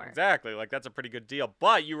 $20 an hour. Exactly. Like, that's a pretty good deal.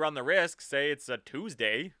 But you run the risk. Say it's a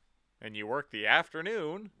Tuesday, and you work the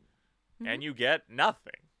afternoon, and you get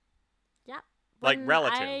nothing. Yeah. Like, When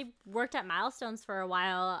relative. I worked at Milestones for a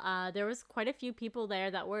while. There was quite a few people there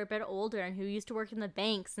that were a bit older and who used to work in the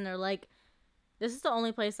banks, and they're like, this is the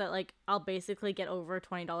only place that, like, I'll basically get over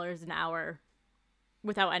 $20 an hour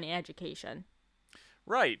without any education.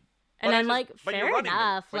 Right. And But I'm like, fair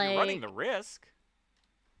enough. But you're running the risk.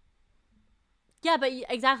 Yeah, but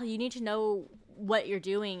exactly, you need to know what you're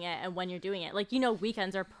doing and when you're doing it. Like, you know,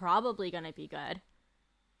 weekends are probably going to be good.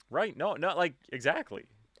 Right. No, like, exactly.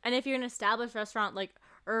 And if you're an established restaurant like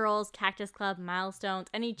Earl's, Cactus Club, Milestones,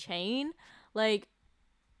 any chain, like,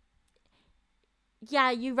 yeah,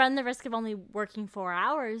 you run the risk of only working 4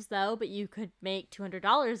 hours, though, but you could make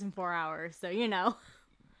 $200 in 4 hours, so, you know.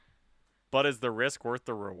 But is the risk worth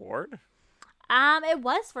the reward? It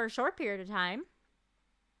was for a short period of time.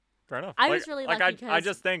 Fair enough. I was really lucky because I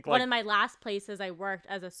just think, like, one of my last places I worked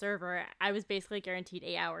as a server, I was basically guaranteed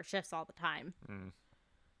 8-hour shifts all the time.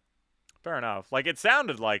 Fair enough. Like, it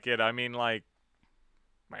sounded like it. I mean, like,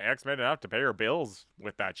 my ex made enough to pay her bills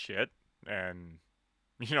with that shit. And,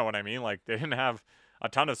 you know what I mean? Like, they didn't have a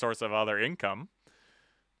ton of source of other income.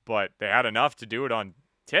 But they had enough to do it on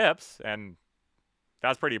tips. And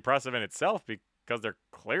that's pretty impressive in itself because they're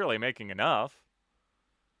clearly making enough.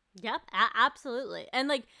 Yep, absolutely. And,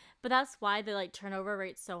 like, but that's why the, like, turnover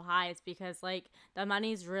rate's so high. It's because, like, the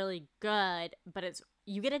money's really good, but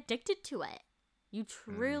you get addicted to it. You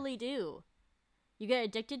truly do. You get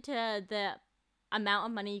addicted to the amount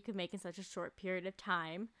of money you can make in such a short period of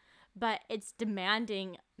time, but it's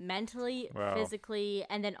demanding mentally, physically,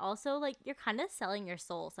 and then also, like, you're kind of selling your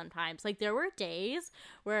soul sometimes. Like, there were days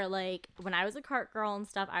where, like, when I was a cart girl and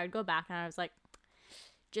stuff, I would go back and I was like,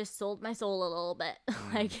 just sold my soul a little bit.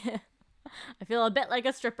 Like, I feel a bit like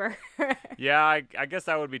a stripper. Yeah, I guess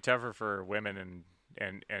that would be tougher for women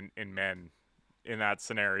and men in that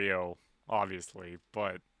scenario. Obviously,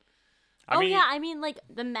 but I mean, yeah, I mean, like,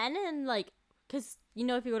 the men and, like, because, you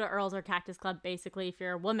know, if you go to Earl's or Cactus Club, basically, if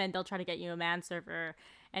you're a woman, they'll try to get you a man server,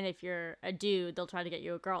 and if you're a dude, they'll try to get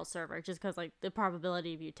you a girl server, just because, like, the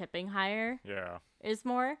probability of you tipping higher is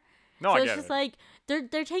more. No, so I it's get just it. like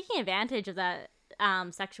they're taking advantage of that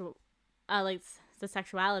sexual, like, the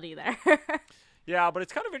sexuality there. Yeah, but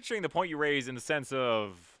it's kind of interesting the point you raise in the sense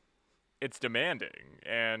of it's demanding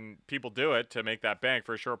and people do it to make that bank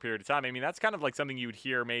for a short period of time. I mean, that's kind of like something you'd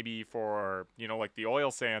hear maybe for, you know, like the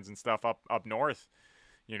oil sands and stuff up north.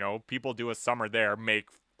 You know, people do a summer there, make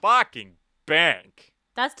fucking bank.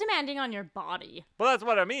 That's demanding on your body. Well, that's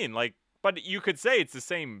what I mean. Like, but you could say it's the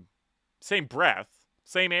same breath,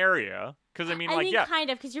 same area. Because I mean,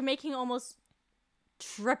 kind of, because you're making almost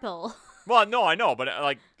triple. Well, no, I know, but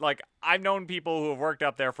like I've known people who have worked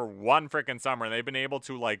up there for one freaking summer, and they've been able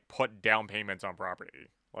to, like, put down payments on property.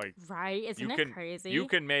 Like, right? Isn't it crazy?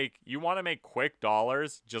 You want to make quick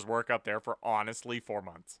dollars, just work up there for honestly 4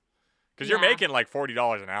 months, because you're making like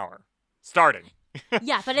 $40 an hour starting.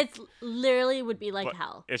 Yeah, but it's literally would be like but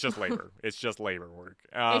hell. It's just labor. It's just labor work.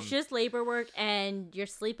 It's just labor work, and your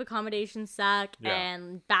sleep accommodations suck,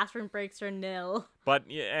 and bathroom breaks are nil. But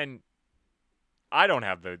and I don't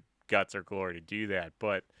have the guts or glory to do that,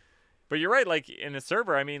 but you're right. Like, in a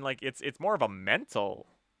server, I mean, like, it's more of a mental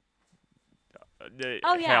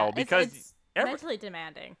hell, because it's mentally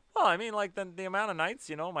demanding. Well, I mean, like, the amount of nights,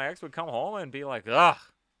 you know, my ex would come home and be like, ugh,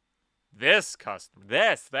 this customer,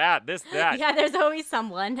 this, that. Yeah, there's always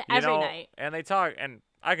someone every night. And they talk, and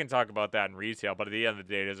I can talk about that in retail, but at the end of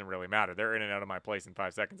the day, it doesn't really matter. They're in and out of my place in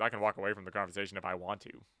 5 seconds. I can walk away from the conversation if I want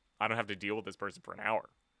to. I don't have to deal with this person for an hour.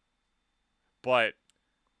 But,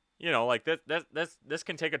 like this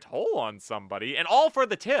can take a toll on somebody, and all for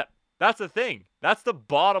the tip. That's the thing. That's the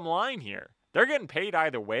bottom line here. They're getting paid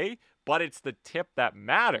either way, but it's the tip that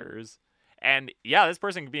matters. And yeah, this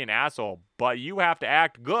person can be an asshole, but you have to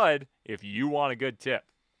act good if you want a good tip.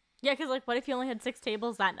 Yeah, because, like, what if you only had 6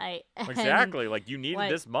 tables that night? Exactly. Like, you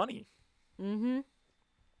needed this money. Mm-hmm.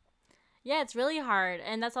 Yeah, it's really hard.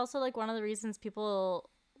 And that's also, like, one of the reasons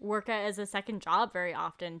people work as a second job very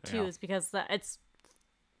often, too, is because it's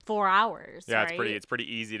 4 hours, Yeah, right? it's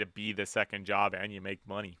pretty easy to be the second job and you make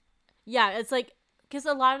money. Yeah, it's like, because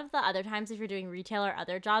a lot of the other times if you're doing retail or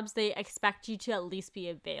other jobs, they expect you to at least be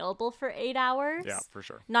available for 8 hours. Yeah, for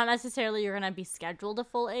sure. Not necessarily you're going to be scheduled a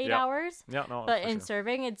full 8 hours. Yeah, no, but in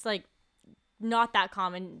serving, it's like not that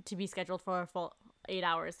common to be scheduled for a full 8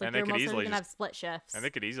 hours. Like, you're mostly going to have split shifts. And they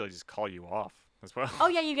could easily just call you off as well. Oh,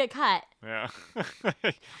 yeah, you get cut. Yeah.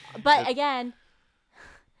 But again,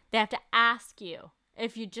 they have to ask you.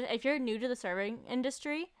 If you're new to the serving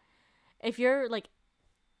industry, if you're like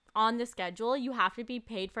on the schedule, you have to be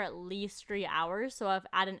paid for at least 3 hours. So if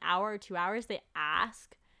at an hour or 2 hours they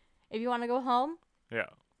ask if you want to go home,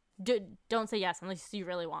 don't say yes unless you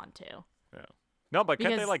really want to. Yeah. No, but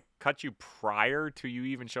can't they like cut you prior to you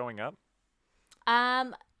even showing up?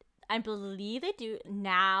 I believe they do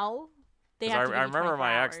now. They have to I remember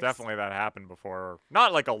my ex definitely that happened before.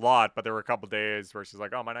 Not like a lot, but there were a couple days where she's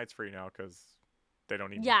like, "Oh, my night's free now because they don't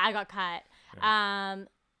need me." Yeah, I got cut. Yeah.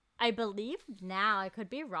 I believe now, I could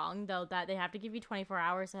be wrong though, that they have to give you 24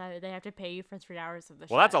 hours. They have to pay you for 3 hours of the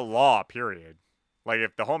shift. Well, that's a law, period. Like,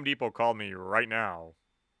 if the Home Depot called me right now,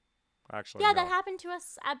 actually. Yeah, that happened to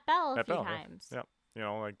us at Bell a few times. Yeah.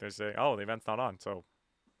 Like they say, "Oh, the event's not on, so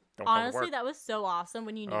don't Honestly, come to work." that was so awesome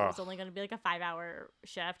when you knew it was only going to be like a 5-hour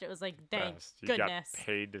shift. It was like, thank goodness. You got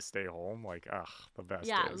paid to stay home. Like, the best.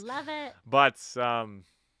 Yeah, days. love it. But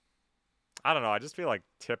I don't know. I just feel like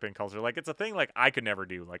tipping culture, like, it's a thing like I could never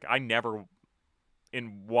do. Like, I never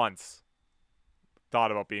in once thought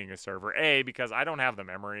about being a server. Because I don't have the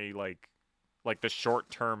memory, like the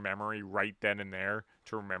short-term memory right then and there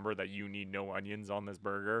to remember that you need no onions on this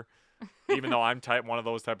burger. Even though I'm one of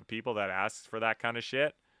those type of people that asks for that kind of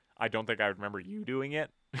shit, I don't think I would remember you doing it.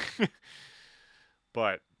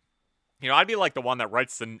 But, I'd be like the one that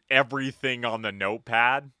writes everything on the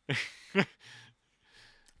notepad.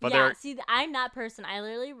 But yeah, see, I'm that person. I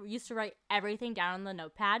literally used to write everything down on the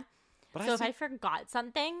notepad. So if I forgot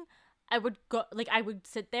something, I would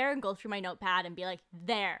sit there and go through my notepad and be like,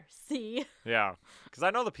 there, see? Yeah, because I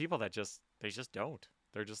know the people that they just don't.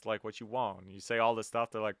 They're just like, what you want. You say all this stuff,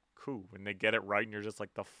 they're like, cool. And they get it right, and you're just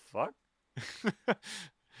like, the fuck?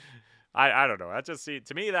 I don't know.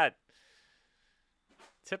 To me, that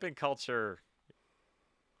tipping culture,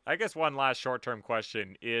 I guess one last short-term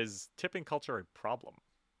question, is tipping culture a problem?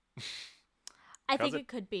 I think it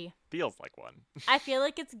could be. Feels like one. I feel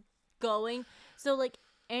like it's going. So, like,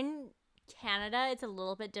 in Canada, it's a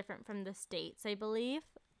little bit different from the States, I believe.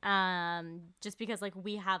 Just because, like,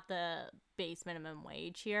 we have the base minimum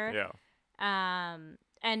wage here. Yeah.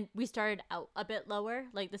 And we started out a bit lower.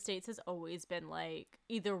 Like, the States has always been, like,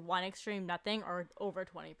 either one extreme nothing or over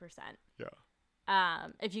 20%. Yeah.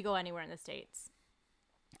 If you go anywhere in the States.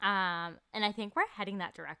 And I think we're heading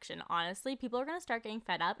that direction. Honestly, people are going to start getting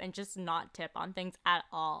fed up and just not tip on things at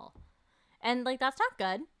all. And, like, that's not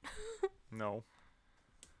good. No.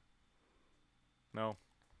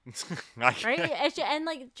 Right? And,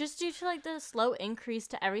 like, just due to, like, the slow increase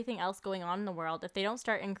to everything else going on in the world, if they don't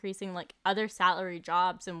start increasing, like, other salary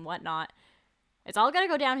jobs and whatnot, it's all going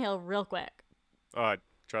to go downhill real quick.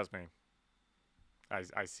 Trust me.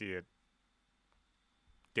 I see it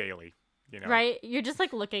daily. Right? You're just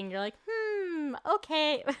like looking. You're like,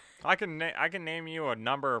 okay. I can name you a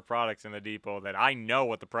number of products in the depot that I know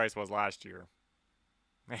what the price was last year,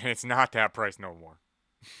 and it's not that price no more.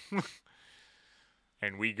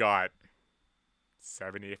 And we got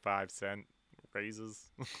 75-cent raises.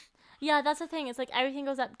 Yeah, that's the thing. It's like everything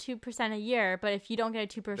goes up 2% a year, but if you don't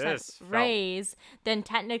get a 2% raise, then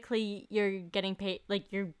technically you're getting paid. Like,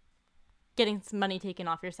 you're getting some money taken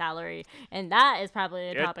off your salary, and that is probably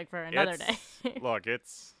a topic for another day. Look,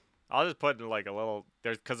 I'll just put in like a little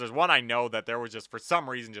because there's one I know that there was just for some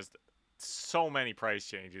reason just so many price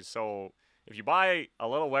changes. So if you buy a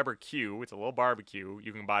little Weber Q, it's a little barbecue,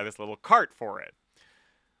 you can buy this little cart for it.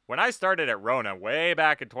 When I started at Rona way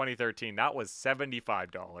back in 2013, that was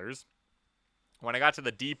 $75. When I got to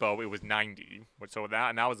the depot, it was $90. So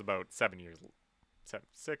that was about 4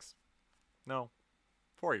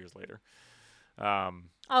 years later.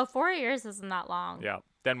 Oh, 4 years isn't that long. Yeah.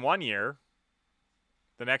 Then 1 year.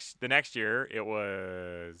 The next year it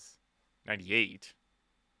was 98.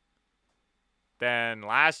 Then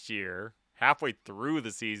last year, halfway through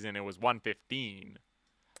the season, it was 115.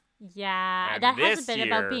 Yeah, And that has this a bit year-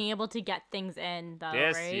 about being able to get things in, though,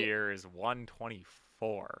 This right? year is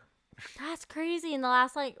 124. That's crazy. In the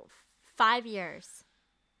last 5 years.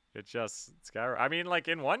 It just skyrocketed. I mean, like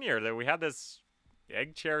in 1 year, that we had this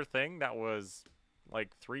egg chair thing that was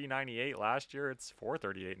like $398 last year. It's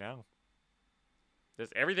 $438 now.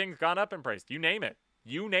 Just everything's gone up in price. You name it.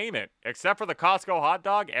 You name it. Except for the Costco hot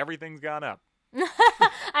dog, everything's gone up.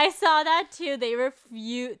 I saw that too.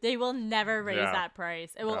 They will never raise Yeah. that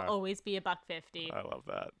price. It will Yeah. always be $1.50. I love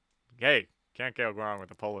that. Hey, can't go wrong with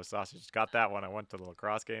the Polish sausage. Got that when I went to the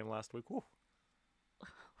lacrosse game last week. Whew.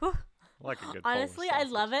 Whew. I like a good Honestly, Polish I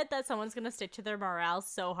sausage. love it that someone's gonna stick to their morale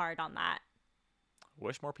so hard on that.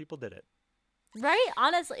 Wish more people did it. Right?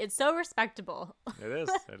 Honestly, it's so respectable. It is.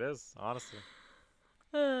 It is. Honestly.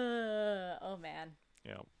 Oh man.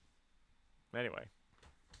 Yeah. Anyway.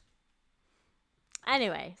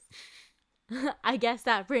 Anyways, I guess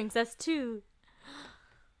that brings us to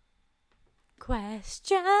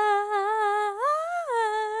questions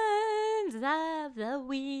of the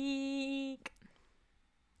week.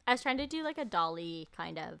 I was trying to do like a Dolly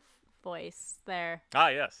kind of voice there. Ah,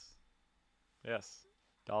 yes. Yes.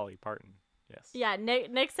 Dolly Parton. Yes. Yeah,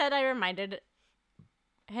 Nick said I reminded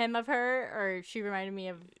him of her, or she reminded me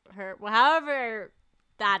of her. Well, however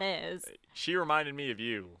that is. She reminded me of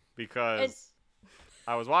you because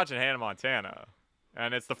I was watching Hannah Montana,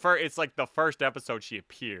 and it's like the first episode she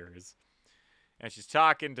appears, and she's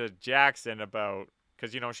talking to Jackson about,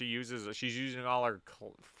 because she's using all her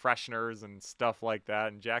fresheners and stuff like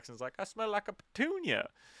that, and Jackson's like, I smell like a petunia,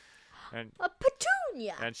 and A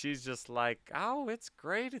petunia. and she's just like, oh, it's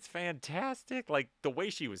great, it's fantastic, like the way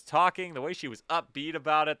she was talking, the way she was upbeat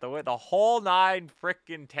about it, the whole 10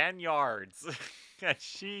 yards, and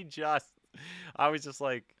I was just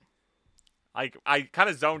like. I kind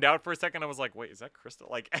of zoned out for a second. I was like, wait, is that Crystal?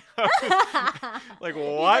 Like, like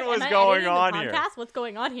what was going on here? What's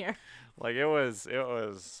going on here? Like, it was,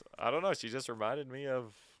 I don't know. She just reminded me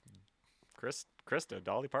of Krista,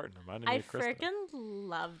 Dolly Parton reminded me I of Krista. freaking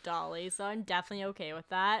love Dolly, so I'm definitely okay with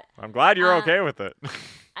that. I'm glad you're okay with it.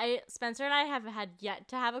 Spencer and I have had yet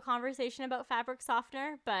to have a conversation about fabric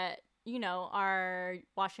softener, but, our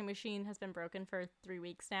washing machine has been broken for 3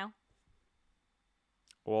 weeks now.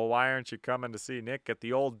 Well, why aren't you coming to see Nick at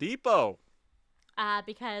the old depot?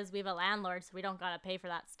 Because we have a landlord, so we don't gotta pay for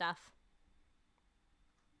that stuff.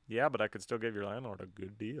 Yeah, but I could still give your landlord a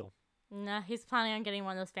good deal. Nah, he's planning on getting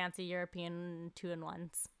one of those fancy European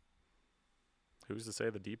 2-in-1s. Who's to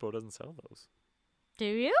say the depot doesn't sell those? Do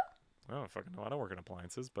you? I don't fucking know. I don't work in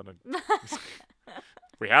appliances, but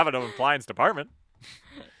we have an appliance department.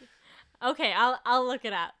 Okay, I'll look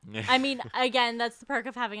it up. I mean, again, that's the perk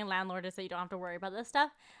of having a landlord, is that you don't have to worry about this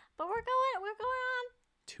stuff. But we're going on.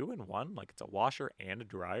 2-in-1? Like it's a washer and a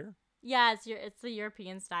dryer? Yeah, it's the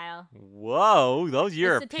European style. Whoa, those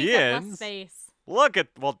It takes up less Europeans. space.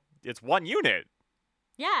 It's one unit.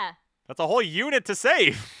 Yeah, That's a whole unit to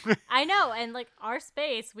save. I know, and our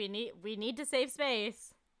space, we need to save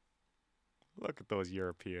space. Look at those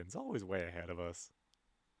Europeans, always way ahead of us.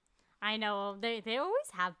 I know, they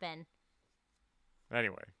always have been.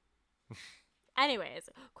 Anyway. Anyways,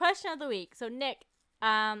 question of the week. So Nick,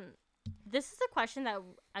 this is a question that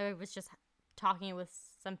I was just talking with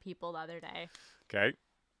some people the other day. Okay.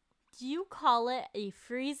 Do you call it a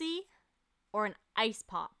freezy or an ice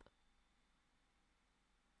pop?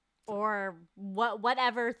 Or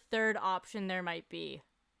whatever third option there might be.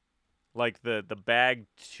 Like the bag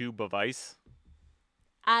tube of ice?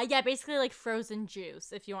 Yeah, basically like frozen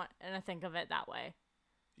juice, if you want to think of it that way.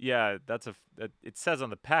 Yeah, it says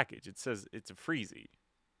on the package. It says it's a freezy.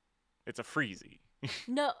 It's a freezy.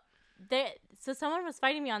 No, so someone was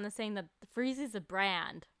fighting me on this, saying that the Freezy's a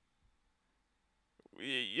brand.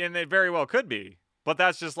 And it very well could be. But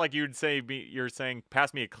that's just like you're saying,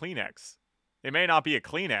 pass me a Kleenex. It may not be a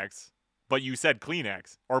Kleenex, but you said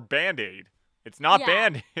Kleenex or Band-Aid. It's not Yeah.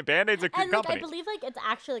 Band-Aid. Band-Aid's a good And company. I believe it's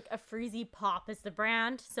actually a Freezy Pop is the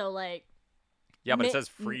brand. So Yeah, but it Mi- says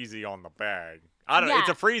Freezy on the bag. I don't know. It's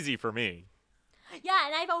Yeah. a Freezy for me. yeah,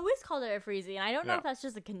 and I've always called it a Freezy, and I don't know Yeah. if that's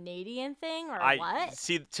just a Canadian thing or what.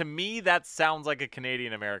 See, to me, that sounds like a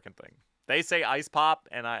Canadian American thing. They say ice pop,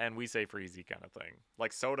 and we say Freezy kind of thing,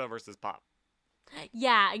 like soda versus pop.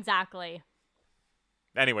 Yeah, exactly.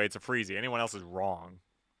 Anyway, it's a Freezy. Anyone else is wrong,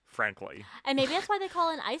 frankly, And maybe that's why they call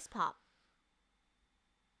it an ice pop.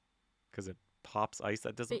 because it pops ice.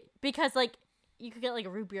 That doesn't. Because you could get like a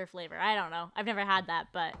root beer flavor. I don't know. I've never had that,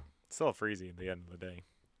 but It's still freezy at the end of the day.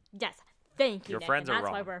 yes. Thank you, Your Nick, friends and are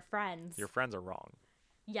that's why wrong. we're friends. Your friends are wrong.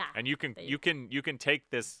 Yeah. And you can They- you can take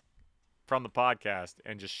this from the podcast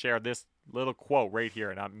and just share this little quote right here,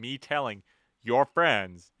 and I'm me telling your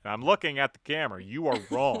friends, and I'm looking at the camera. You are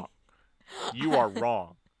wrong. You are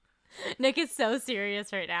wrong. Nick is so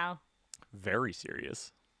serious right now. Very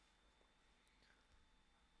serious.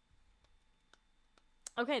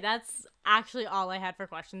 Okay, that's actually all I had for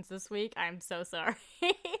questions this week. I'm so sorry.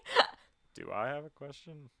 Do I have a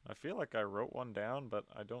question? I feel like I wrote one down, but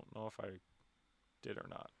I don't know if I did or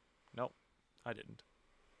not. Nope, I didn't.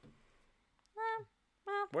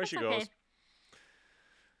 Well, Way that's she okay. goes.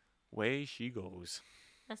 Way she goes.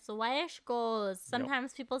 That's the way it goes.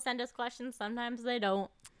 Sometimes people send us questions, sometimes they don't.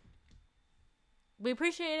 We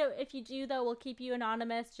appreciate it if you do, though. We'll keep you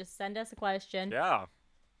anonymous. Just send us a question. Yeah.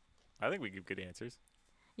 I think we give good answers.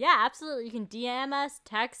 Yeah, absolutely. You can DM us,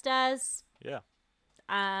 text us. Yeah,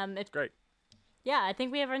 If great. yeah, I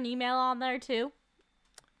think we have an email on there too.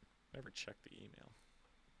 Never check the email.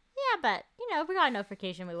 Yeah, but if we got a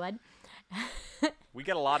notification, we would. We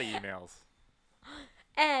get a lot of emails.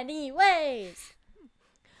 Anyways,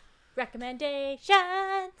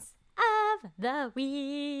 recommendations of the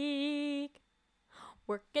week.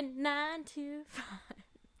 Working 9 to 5.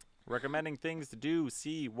 Recommending things to do,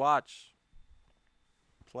 see, watch,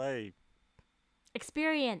 play.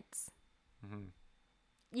 Experience. Mm-hmm.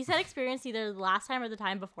 You said experience either the last time or the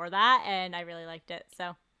time before that, and I really liked it.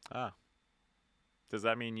 So, Ah. Does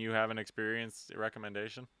that mean you have an experienced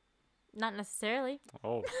recommendation? not necessarily.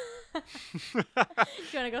 Oh. You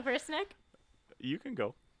want to go first, Nick? You can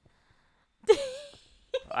go.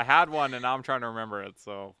 I had one and now I'm trying to remember it,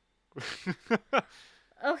 so.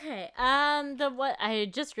 Okay. What I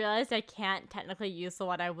just realized I can't technically use the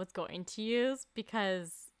one I was going to use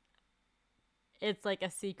because it's like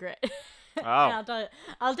a secret. And Oh,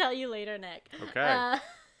 I'll tell you later, Nick. okay.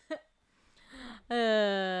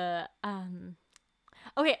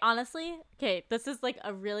 Okay, honestly, this is like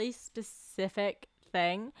a really specific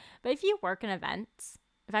thing, but if you work in events,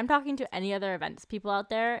 if I'm talking to any other events people out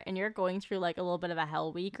there and you're going through like a little bit of a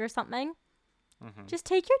hell week or something, Mhm. just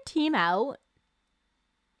take your team out.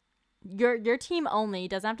 Your team only,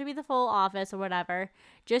 doesn't have to be the full office or whatever,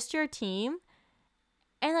 just your team.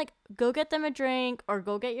 And like go get them a drink or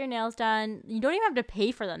go get your nails done. You don't even have to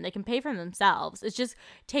pay for them. They can pay for themselves. It's just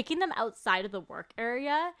taking them outside of the work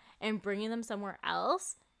area and bringing them somewhere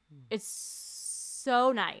else. It's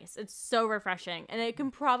so nice. It's so refreshing. And it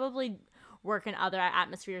can probably work in other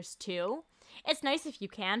atmospheres too. It's nice if you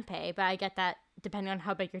can pay, but I get that depending on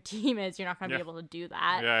how big your team is, you're not going to Yeah. be able to do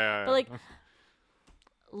that. Yeah. But like,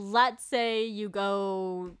 let's say you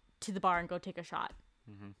go to the bar and go take a shot.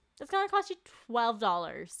 Mhm. It's going to cost you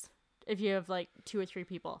 $12 if you have like 2 or 3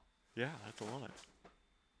 people. Yeah, that's a lot.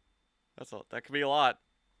 That could be a lot.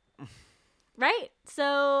 Right?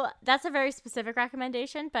 So that's a very specific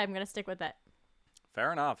recommendation, but I'm going to stick with it.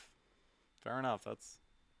 Fair enough. That's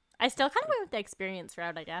I still kind of went with the experience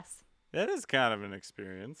route, I guess. it is kind of an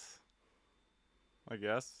experience, I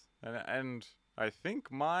guess. And I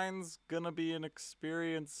think mine's gonna be an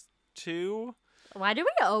experience too. Why do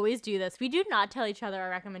we always do this? We do not tell each other our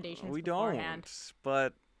recommendations We beforehand. don't,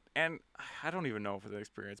 but and I don't even know if it's an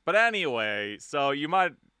experience. But anyway, so you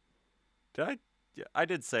might. I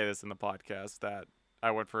did say this in the podcast that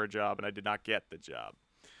I went for a job and I did not get the job.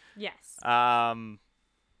 Yes.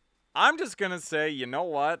 I'm just gonna say, you know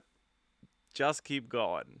what? Just keep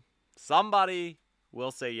going. Somebody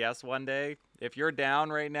will say yes one day. If you're down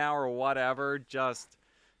right now or whatever, just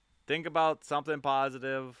think about something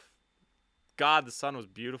positive. God, the sun was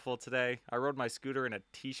beautiful today. I rode my scooter in a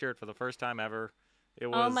t-shirt for the first time ever. It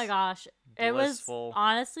was Oh my gosh. It was, blissful.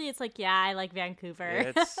 honestly, it's like, yeah, I like Vancouver.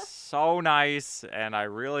 It's so nice, and I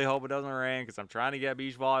really hope it doesn't rain because I'm trying to get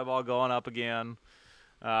beach volleyball going up again.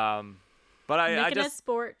 But I Making it just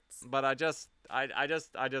sports. But I just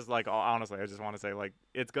like honestly, I just want to say like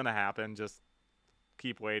it's gonna happen. Just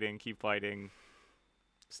keep waiting, keep fighting,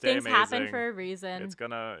 stay Things amazing. happen for a reason. It's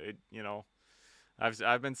gonna,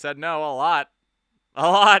 I've been said no a lot,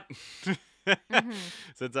 Mhm.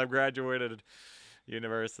 since I've graduated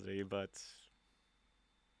university. But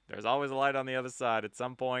there's always a light on the other side. At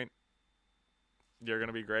some point, you're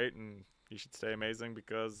gonna be great, and you should stay amazing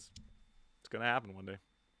because it's gonna happen one day.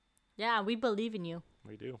 Yeah, we believe in you.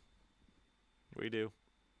 We do.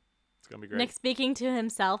 It's gonna be great. Nick speaking to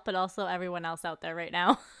himself, but also everyone else out there right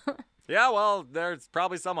now. Yeah, well, there's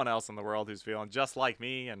probably someone else in the world who's feeling just like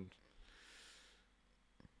me, and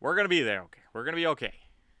we're gonna be there. Okay, we're gonna be okay.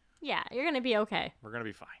 Yeah, you're going to be okay. We're gonna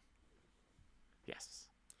be fine. Yes.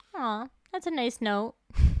 Aw. That's a nice note.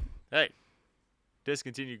 Hey,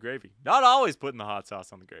 discontinued gravy. Not always putting the hot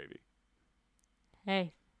sauce on the gravy.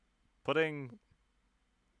 Hey. Putting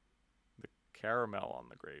the caramel on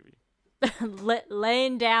the gravy.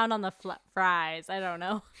 Laying down on the fries. I don't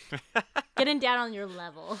know. Getting down on your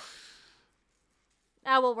level.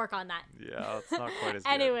 I will work on that. Yeah, it's not quite as good.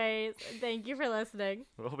 Anyways, thank you for listening.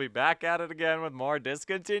 We'll be back at it again with more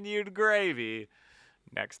discontinued gravy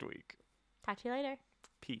next week. Talk to you later.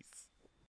 Peace.